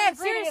but gonna I mean agree to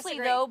seriously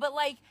disagree. though. But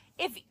like,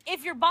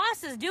 if your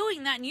boss is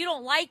doing that and you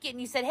don't like it, and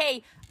you said,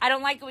 "Hey, I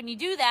don't like it when you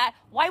do that,"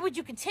 why would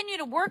you continue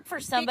to work for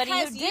somebody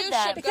because who you did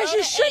that? should Because go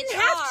you to shouldn't HR,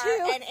 have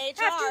to. and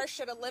HR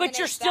should eliminate. But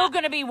you're still that.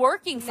 going to be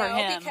working for No,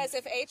 him. because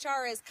if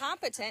HR is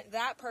competent,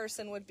 that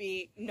person would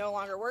be no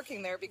longer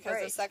working there because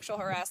Right. of sexual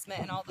harassment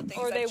and all the things.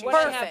 Or that they you wouldn't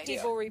shouldn't have Perfect. do.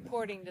 people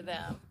reporting to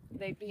them.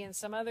 They'd be in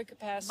some other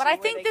capacity. But I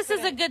where think they this is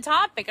a couldn't- good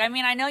topic. I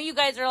mean, I know you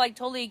guys are like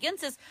totally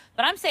against this,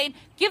 but I'm saying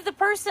give the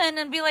person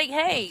and be like,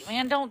 "Hey,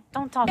 man, don't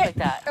talk like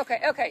that."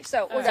 Okay,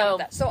 so we're So- done with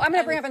that. So I'm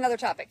going to bring up another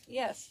topic.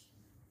 Yes.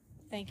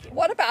 Thank you.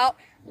 What about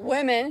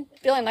women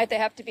feeling like they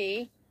have to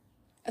be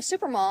a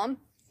super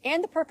mom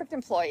and the perfect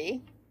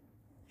employee?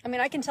 I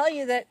mean, I can tell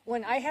you that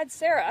when I had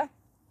Sarah,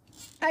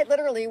 I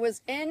literally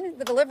was in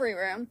the delivery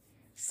room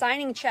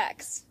signing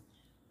checks.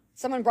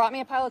 Someone brought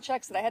me a pile of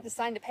checks that I had to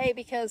sign to pay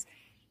because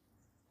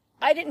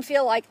I didn't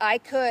feel like I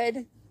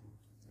could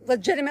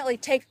legitimately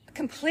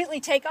completely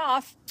take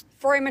off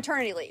for a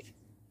maternity leave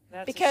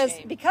That's a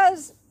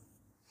because shame.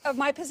 of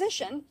my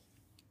position.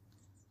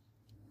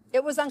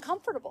 It was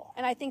uncomfortable,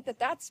 and I think that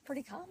that's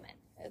pretty common.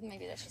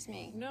 Maybe that's just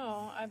me.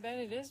 No, I bet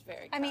it is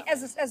very. I mean,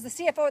 common. as the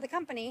CFO of the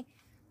company,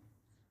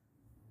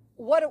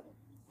 what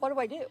do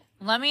I do?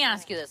 Let me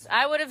ask you this.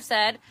 I would have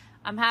said,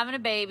 I'm having a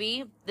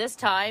baby this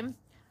time.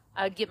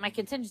 I'd get my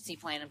contingency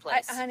plan in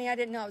place. Honey, I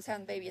didn't know I was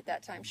having a baby at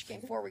that time. She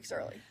came 4 weeks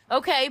early.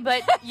 Okay,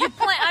 but you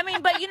plan. I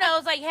mean, but you know,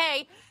 it's like,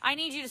 hey, I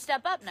need you to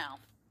step up now.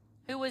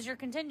 Who was your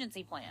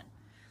contingency plan?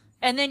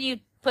 And then you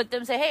put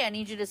them, say, hey, I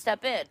need you to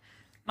step in.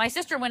 My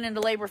sister went into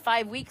labor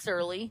 5 weeks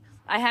early.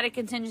 I had a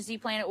contingency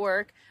plan at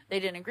work. They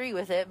didn't agree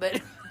with it,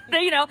 but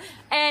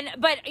and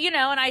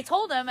I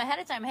told them ahead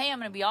of time, hey, I'm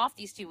going to be off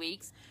these 2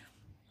 weeks.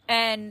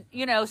 And,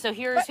 so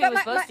here's who was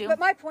supposed to. But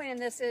my point in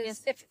this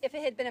is, Yes. if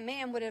it had been a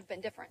man, would it have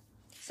been different?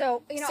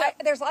 So,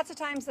 there's lots of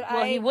times that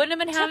Well, he wouldn't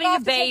have been having a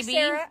baby.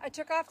 I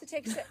took off to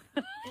take Sarah.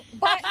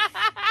 but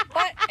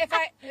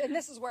and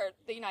this is where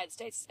the United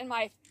States, in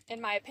my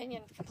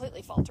opinion,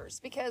 completely falters,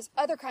 because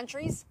other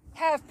countries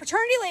have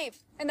paternity leave,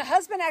 and the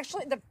husband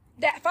actually, the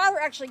father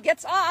actually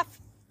gets off.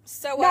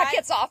 So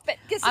Gets off, but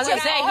gets to I was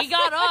gonna take say off. he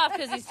got off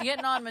because he's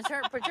getting on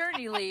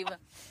paternity leave. What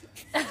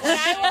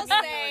I will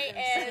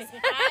say is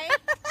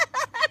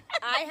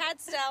I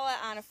had Stella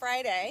on a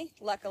Friday,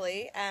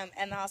 luckily, and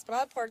the hospital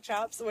had pork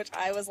chops, which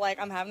I was like,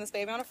 I'm having this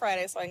baby on a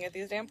Friday so I can get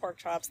these damn pork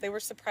chops. They were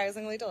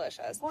surprisingly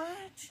delicious. What?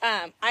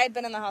 I had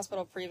been in the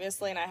hospital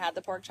previously and I had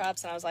the pork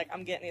chops and I was like,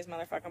 I'm getting these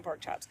motherfucking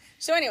pork chops.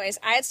 So anyways,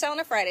 I had Stella on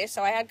a Friday,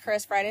 so I had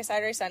Chris Friday,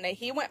 Saturday, Sunday.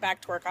 He went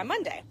back to work on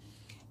Monday.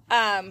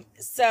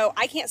 So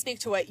I can't speak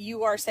to what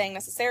you are saying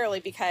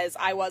necessarily because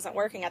I wasn't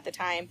working at the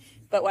time.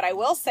 But what I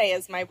will say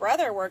is my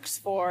brother works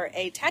for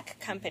a tech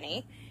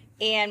company,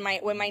 and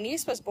when my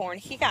niece was born,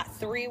 he got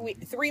 3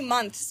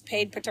 months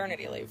paid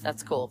paternity leave.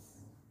 That's cool.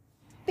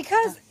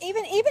 Because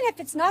even if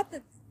it's not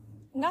that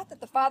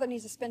the father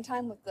needs to spend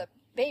time with the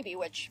baby,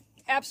 which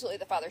absolutely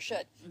the father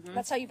should. Mm-hmm.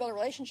 That's how you build a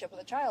relationship with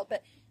a child.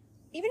 But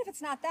even if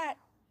it's not that,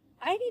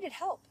 I needed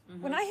help.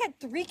 Mm-hmm. When I had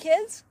 3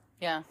 kids,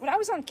 yeah. When I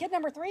was on kid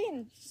number 3,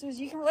 and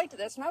Susie, you can relate to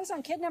this, when I was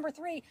on kid number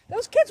 3,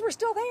 those kids were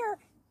still there.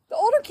 The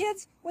older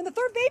kids, when the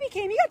 3rd baby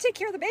came, you got to take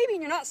care of the baby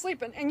and you're not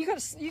sleeping. And you got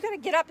to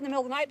get up in the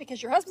middle of the night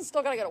because your husband's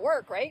still got to go to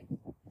work, right?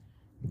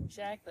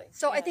 Exactly.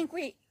 So yeah. I think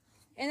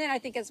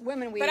as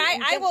women, But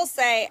I will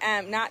say,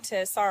 not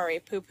to,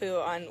 poo-poo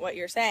on what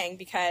you're saying,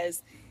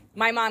 because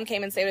my mom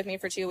came and stayed with me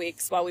for 2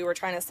 weeks while we were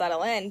trying to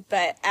settle in.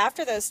 But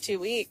after those 2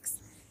 weeks,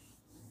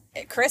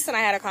 Chris and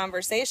I had a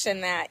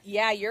conversation that,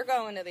 yeah, you're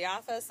going to the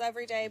office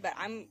every day, but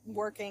I'm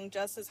working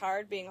just as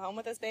hard being home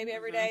with this baby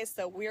every day.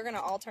 So we're going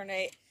to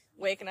alternate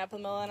waking up in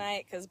the middle of the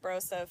night because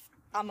Broseph,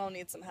 I'm going to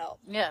need some help.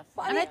 Yeah.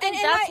 Well, and I think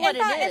that's what it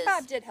is. And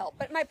Bob did help.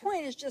 But my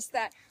point is just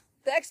that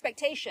the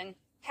expectation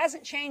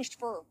hasn't changed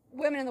for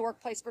women in the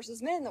workplace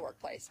versus men in the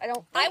workplace.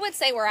 I would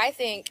say where I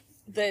think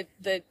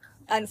the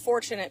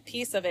unfortunate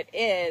piece of it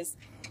is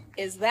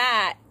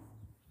that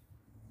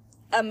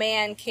a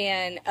man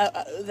can,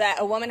 that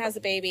a woman has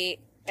a baby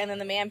and then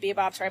the man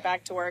bebops right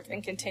back to work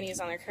and continues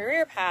on their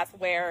career path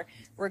where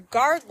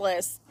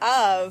regardless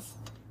of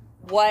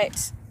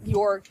what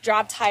your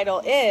job title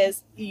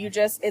is,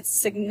 it's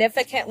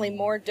significantly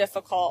more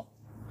difficult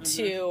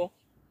to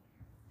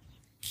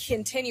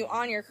continue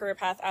on your career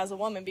path as a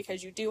woman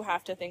because you do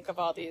have to think of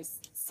all these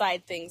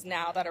side things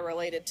now that are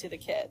related to the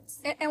kids.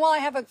 And while I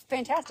have a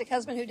fantastic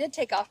husband who did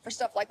take off for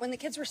stuff like when the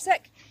kids were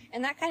sick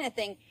and that kind of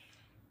thing,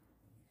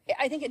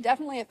 I think it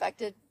definitely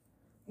affected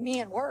me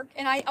and work.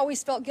 And I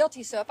always felt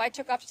guilty. So if I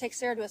took off to take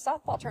Sarah to a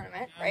softball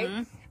tournament,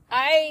 right,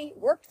 I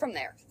worked from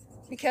there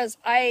because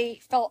I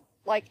felt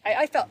like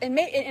I felt, and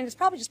it's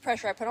probably just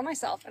pressure I put on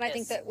myself. And I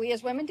think that we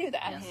as women do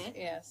that.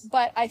 Yes.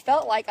 But I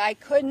felt like I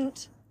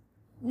couldn't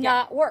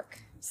not work.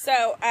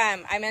 So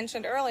I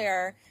mentioned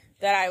earlier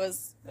that I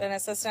was an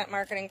assistant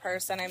marketing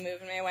person. I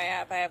moved my way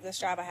up. I have this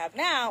job I have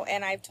now,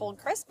 and I've told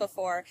Chris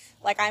before,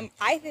 like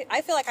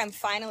I feel like I'm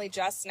finally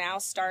just now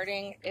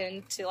starting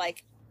into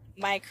like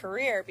my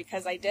career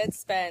because I did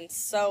spend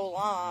so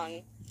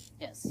long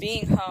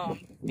being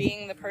home,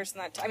 being the person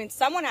that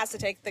someone has to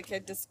take the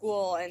kid to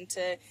school and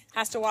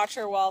has to watch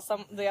her while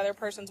the other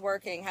person's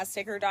working, has to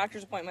take her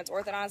doctor's appointments,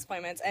 orthodontist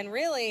appointments, and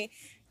really.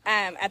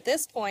 At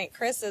this point,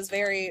 Chris is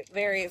very,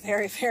 very,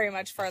 very, very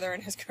much further in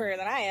his career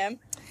than I am.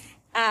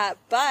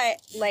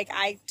 But like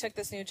I took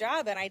this new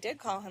job and I did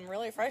call him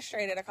really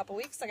frustrated a couple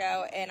weeks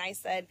ago. And I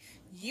said,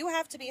 you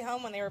have to be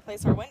home when they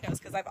replace our windows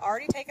because I've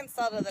already taken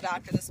Stella to the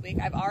doctor this week.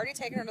 I've already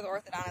taken her to the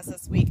orthodontist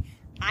this week.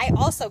 I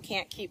also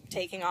can't keep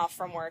taking off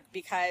from work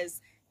because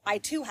I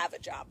too have a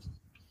job.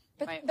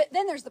 But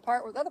then there's the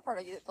other part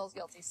of you that feels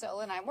guilty. So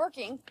when I'm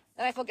working,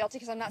 then I feel guilty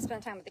because I'm not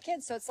spending time with the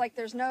kids. So it's like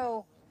there's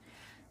no.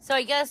 So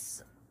I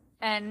guess,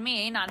 and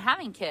me not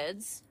having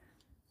kids,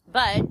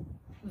 but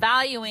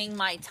valuing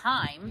my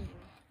time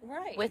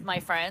with my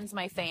friends,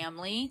 my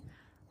family.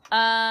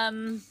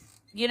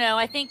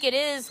 I think it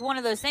is one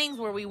of those things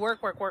where we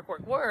work.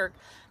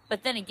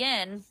 But then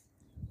again,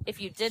 if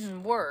you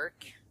didn't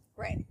work.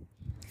 Right.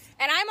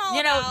 And I'm all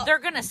about... they're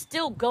going to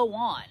still go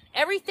on.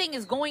 Everything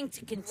is going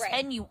to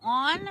continue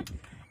on.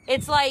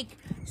 It's like,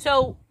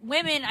 so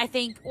women, I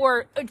think,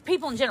 or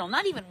people in general,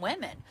 not even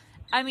women.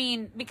 I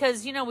mean,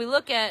 because, we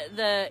look at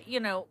the,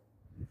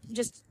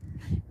 just,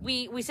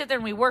 we sit there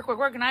and we work.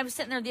 And I was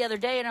sitting there the other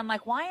day and I'm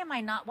like, why am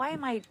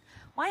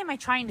I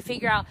trying to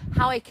figure out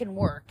how I can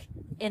work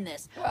in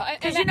this? Well,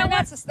 and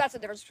that's the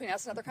difference between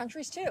us and other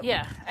countries too.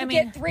 Yeah. I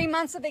mean, get 3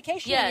 months of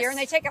vacation a year and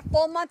they take a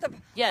full month of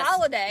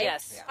holiday.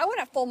 Yes. I want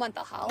a full month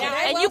of holiday. Now,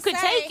 and you could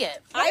take it.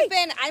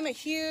 I'm a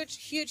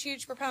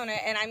huge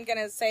proponent, and I'm going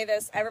to say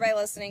this, everybody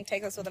listening,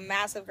 take this with a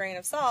massive grain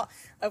of salt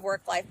of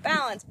work-life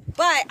balance.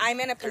 But I'm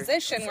in a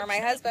position where my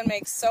husband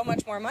makes so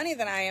much more money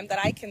than I am that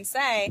I can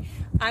say,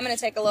 I'm going to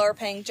take a lower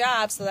paying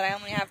job so that I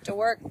only have to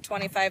work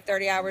 25,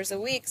 30 hours a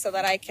week so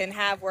that I can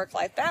have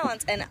work-life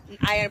balance. And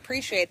I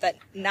appreciate that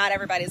not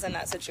everybody's in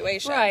that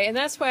situation. Right, and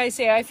that's why I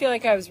say I feel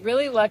like I was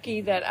really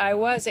lucky that I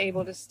was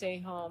able to stay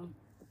home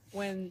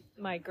when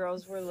my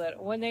girls were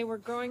little, when they were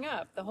growing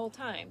up the whole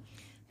time.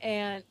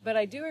 But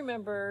I do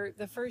remember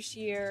the first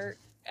year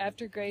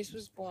after Grace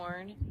was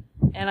born,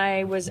 and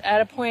I was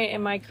at a point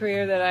in my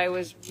career that I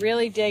was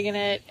really digging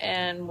it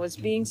and was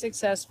being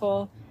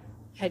successful,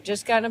 had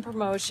just gotten a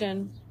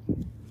promotion,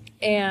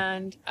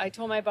 and I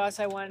told my boss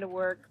I wanted to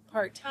work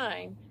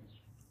part-time.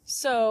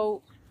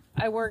 So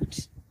I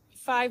worked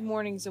 5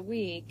 mornings a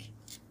week,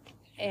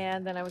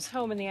 and then I was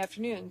home in the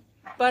afternoon.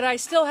 But I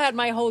still had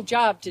my whole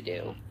job to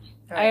do.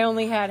 Right. I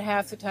only had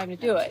half the time to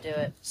do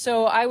it.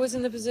 So I was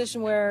in the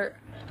position where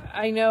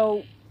I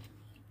know,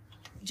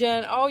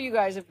 Jen, all you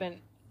guys have been,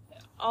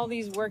 all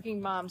these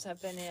working moms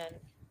have been in,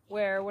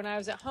 where when I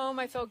was at home,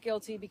 I felt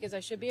guilty because I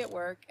should be at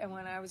work. And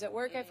when I was at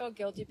work, I felt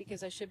guilty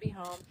because I should be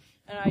home.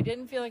 And I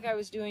didn't feel like I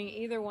was doing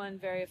either one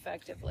very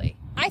effectively.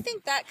 I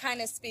think that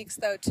kind of speaks,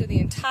 though, to the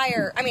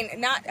entire,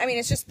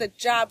 it's just the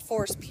job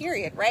force,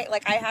 period, right?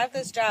 Like, I have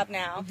this job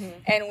now,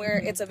 and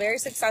it's a very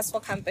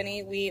successful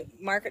company. We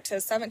market to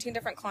 17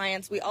 different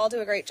clients. We all do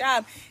a great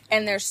job,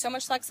 and there's so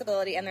much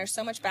flexibility, and there's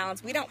so much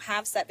balance. We don't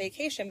have set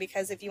vacation,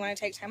 because if you want to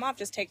take time off,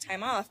 just take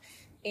time off.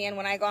 And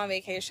when I go on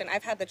vacation,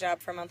 I've had the job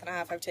for a month and a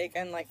half. I've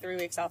taken like 3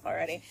 weeks off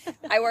already.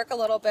 I work a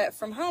little bit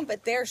from home,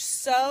 but they're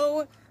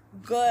so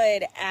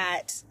good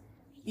at,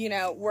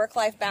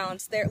 work-life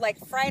balance. They're like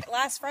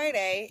last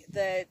Friday,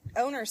 the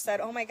owner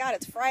said, "Oh my God,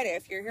 it's Friday.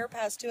 If you're here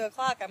past 2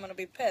 o'clock, I'm going to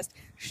be pissed.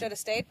 Should have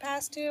stayed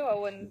past 2. I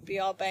wouldn't be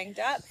all banged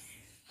up."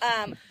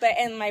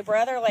 And my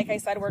brother, like I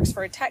said, works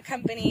for a tech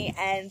company,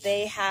 and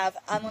they have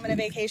unlimited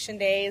vacation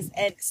days.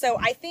 And so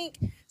I think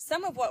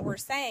some of what we're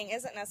saying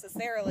isn't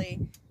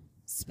necessarily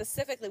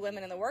specifically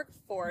women in the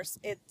workforce.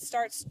 It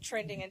starts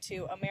trending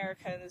into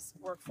America's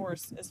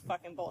workforce is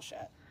fucking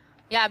bullshit.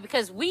 Yeah,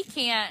 because we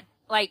can't,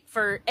 like,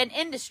 for an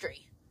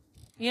industry,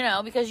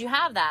 because you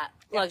have that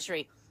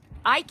luxury.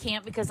 I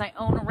can't because I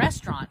own a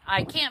restaurant.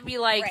 I can't be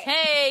like,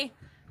 hey,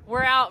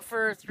 we're out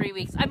for 3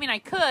 weeks. I mean, I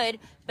could,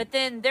 but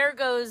then there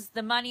goes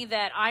the money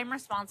that I'm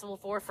responsible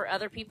for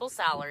other people's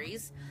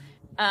salaries,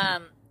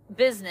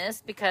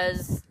 business,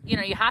 because, you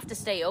have to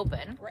stay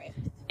open. Right.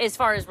 As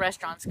far as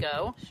restaurants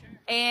go. Sure.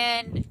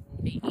 And,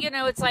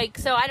 it's like,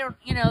 so I don't,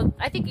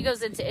 I think it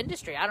goes into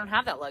industry. I don't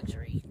have that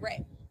luxury.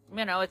 Right.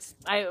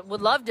 I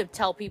would love to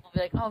tell people, be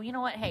like, oh, you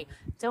know what? Hey,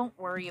 don't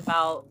worry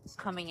about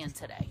coming in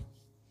today.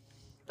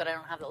 But I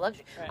don't have the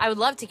luxury. Right. I would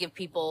love to give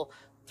people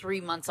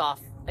 3 months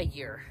off a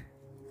year.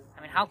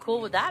 I mean, how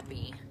cool would that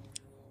be?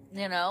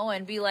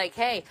 And be like,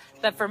 hey,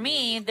 but for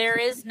me, there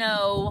is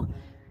no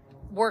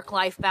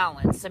work-life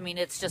balance. I mean,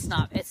 it's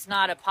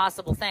not a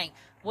possible thing.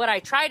 What I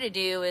try to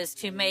do is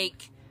to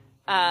make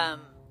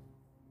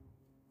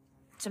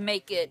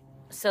it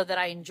so that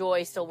I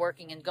enjoy still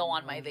working and go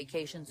on my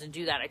vacations and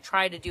do that. I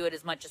try to do it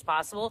as much as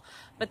possible,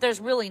 but there's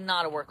really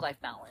not a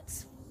work-life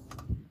balance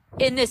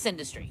in this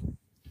industry.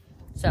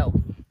 So,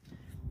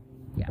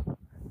 yeah.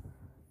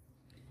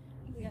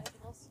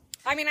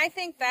 I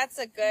think that's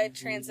a good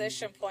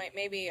transition point.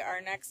 Maybe our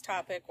next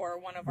topic or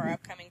one of our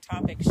upcoming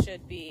topics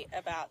should be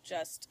about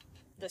just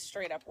the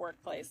straight up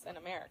workplace in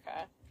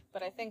America.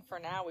 But I think for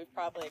now we've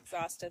probably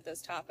exhausted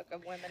this topic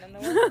of women in the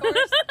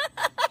workforce.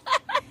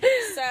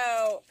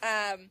 So,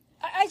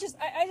 I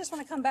just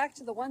want to come back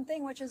to the one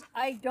thing, which is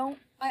I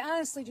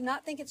honestly do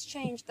not think it's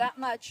changed that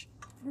much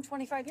from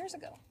 25 years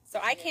ago. So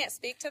I can't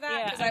speak to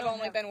that because I've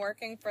only been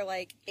working for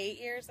like 8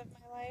 years of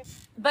my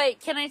life. But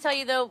can I tell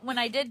you though, when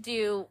I did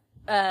do,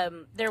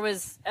 there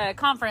was a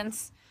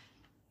conference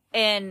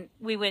and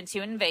we went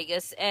to in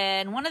Vegas,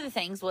 and one of the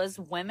things was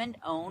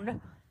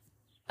women-owned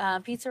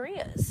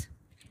pizzerias.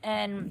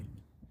 And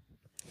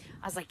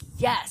I was like,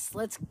 yes,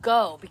 let's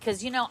go.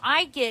 Because,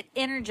 I get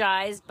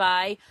energized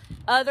by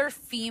other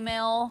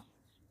female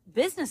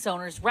business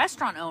owners,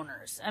 restaurant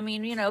owners. I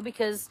mean,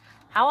 because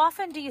how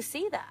often do you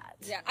see that?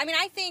 Yeah.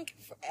 I think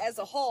as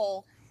a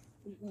whole,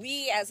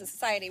 we as a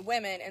society,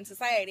 women in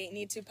society,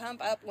 need to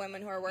pump up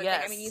women who are working.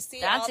 Yes, you see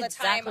that's all the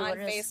exactly time on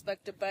Facebook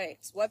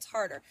debates. What's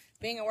harder,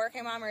 being a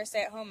working mom or a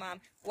stay-at-home mom?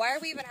 Why are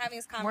we even having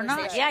these conversations?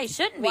 We're not. Yeah, you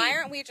shouldn't be. Why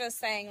aren't we just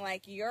saying,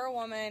 like, you're a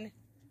woman,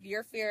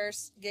 you're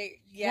fierce,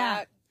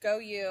 go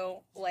you,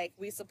 like,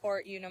 we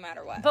support you no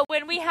matter what. But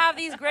when we have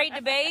these great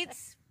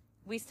debates,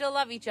 we still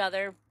love each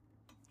other.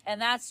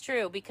 And that's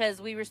true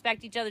because we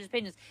respect each other's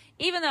opinions,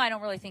 even though I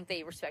don't really think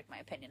they respect my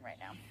opinion right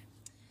now.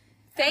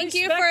 Thank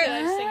you for...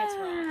 I just think it's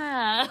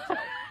wrong.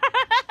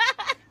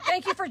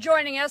 Thank you for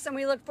joining us, and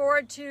we look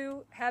forward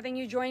to having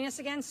you join us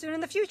again soon in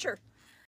the future.